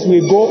benevolence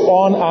will go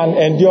on and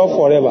endure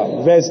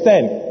forever. Verse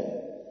 10.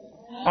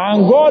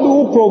 And God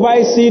who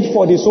provides seed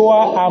for the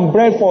sower and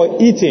bread for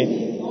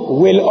eating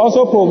will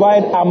also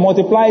provide and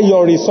multiply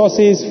your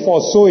resources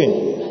for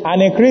sowing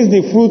and increase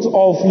the fruit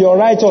of your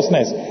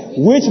righteousness,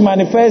 which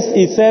manifests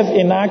itself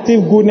in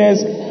active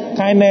goodness,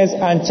 kindness,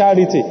 and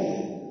charity.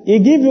 He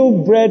gives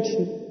you bread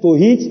to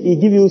eat. He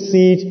gives you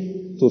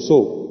seed to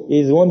sow. He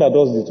is the one that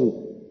does the two.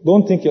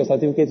 Don't think your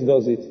certificate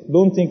does it.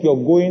 Don't think you're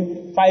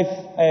going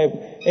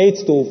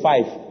 8 to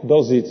 5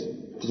 does it.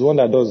 It's the one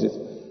that does it.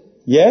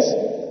 Yes?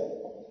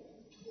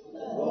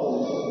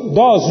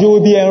 Thus, you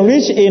will be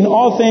enriched in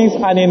all things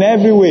and in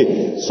every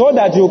way, so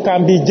that you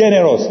can be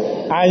generous.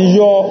 And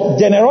your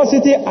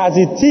generosity, as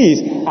it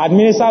is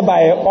administered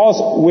by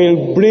us,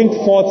 will bring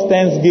forth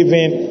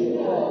thanksgiving.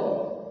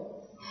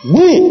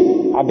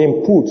 We have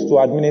been put to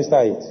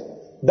administer it.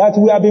 That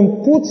we have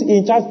been put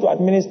in charge to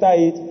administer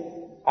it,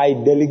 I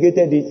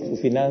delegated it to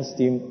finance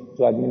team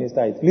to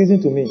administer it. Listen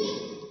to me.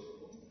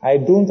 I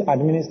don't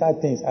administer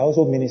things. I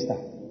also minister.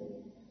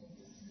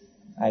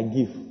 I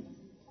give.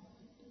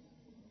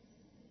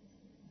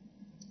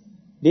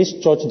 This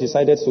church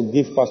decided to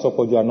give Pastor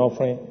Kojo an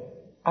offering.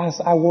 As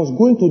I was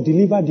going to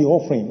deliver the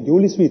offering, the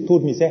Holy Spirit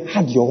told me, say,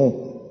 have your own.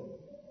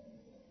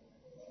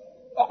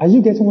 Are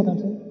you getting what I'm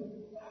saying?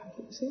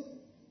 See?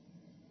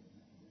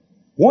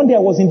 One day I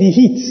was in the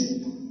heat.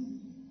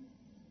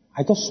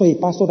 I just saw a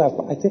pastor that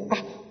I said,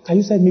 can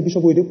you send me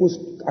Bishop Oyedepo's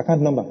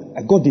account number?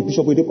 I got the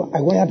Bishop Oyedepo.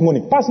 I wired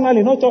money.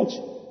 Personally, not church.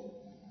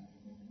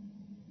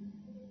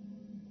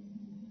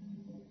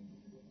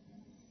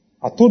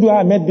 I told you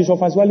I met Bishop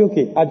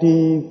Franciswale at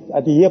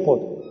the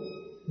airport.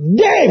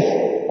 Gave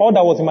all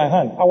that was in my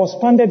hand. I was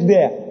stranded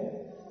there.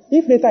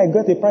 If later I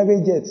got a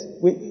private jet,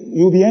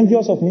 you'll be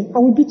envious of me. I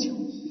will beat you.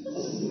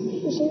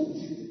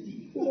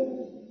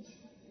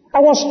 I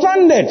was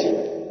stranded.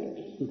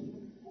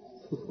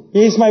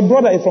 He is my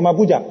brother from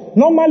Abuja.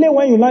 Normally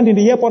when you land in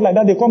the airport like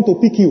that, they come to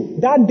pick you.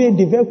 That day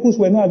the vehicles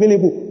were not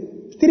available.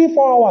 3-4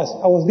 hours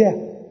I was there.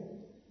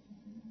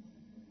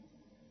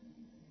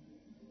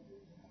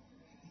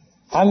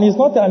 And it's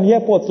not an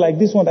airport like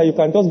this one that you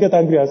can just get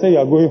angry and say you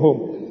are going home.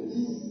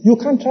 You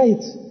can't try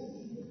it.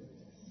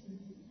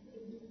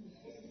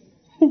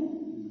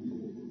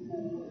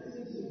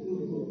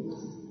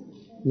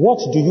 What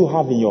do you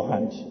have in your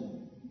hand?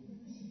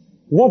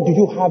 What do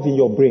you have in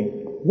your brain?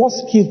 What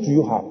skills do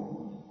you have?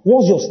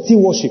 What's your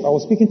stewardship? I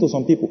was speaking to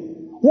some people.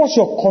 What's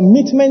your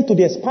commitment to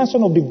the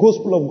expansion of the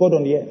gospel of God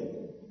on the earth?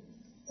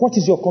 What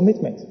is your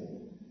commitment?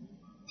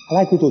 I'd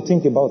like you to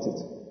think about it.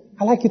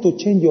 I'd like you to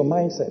change your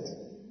mindset.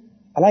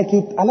 I'd like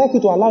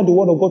you to allow the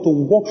word of God to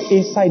walk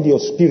inside your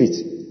spirit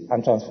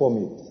and transform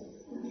you.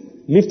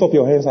 Lift up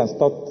your hands and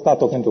start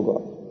talking to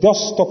God.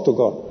 Just talk to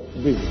God.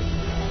 Breathe.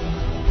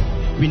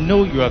 We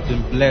know you have been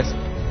blessed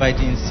by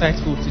the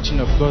insightful teaching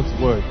of God's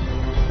word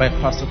by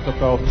Pastor Tope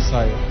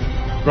Awofisayo,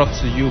 brought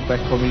to you by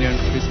Communion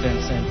Christian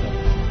Center.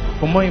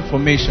 For more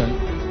information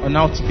on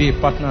how to be a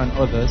partner and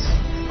others,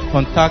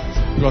 contact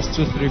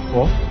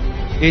 +234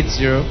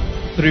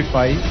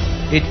 8035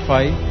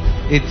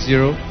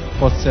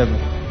 858047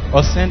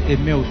 or send a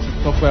mail to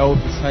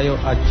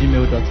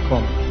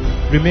topeawofisayo@gmail.com.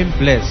 Remain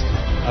blessed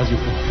as you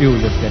fulfill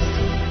your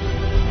destiny.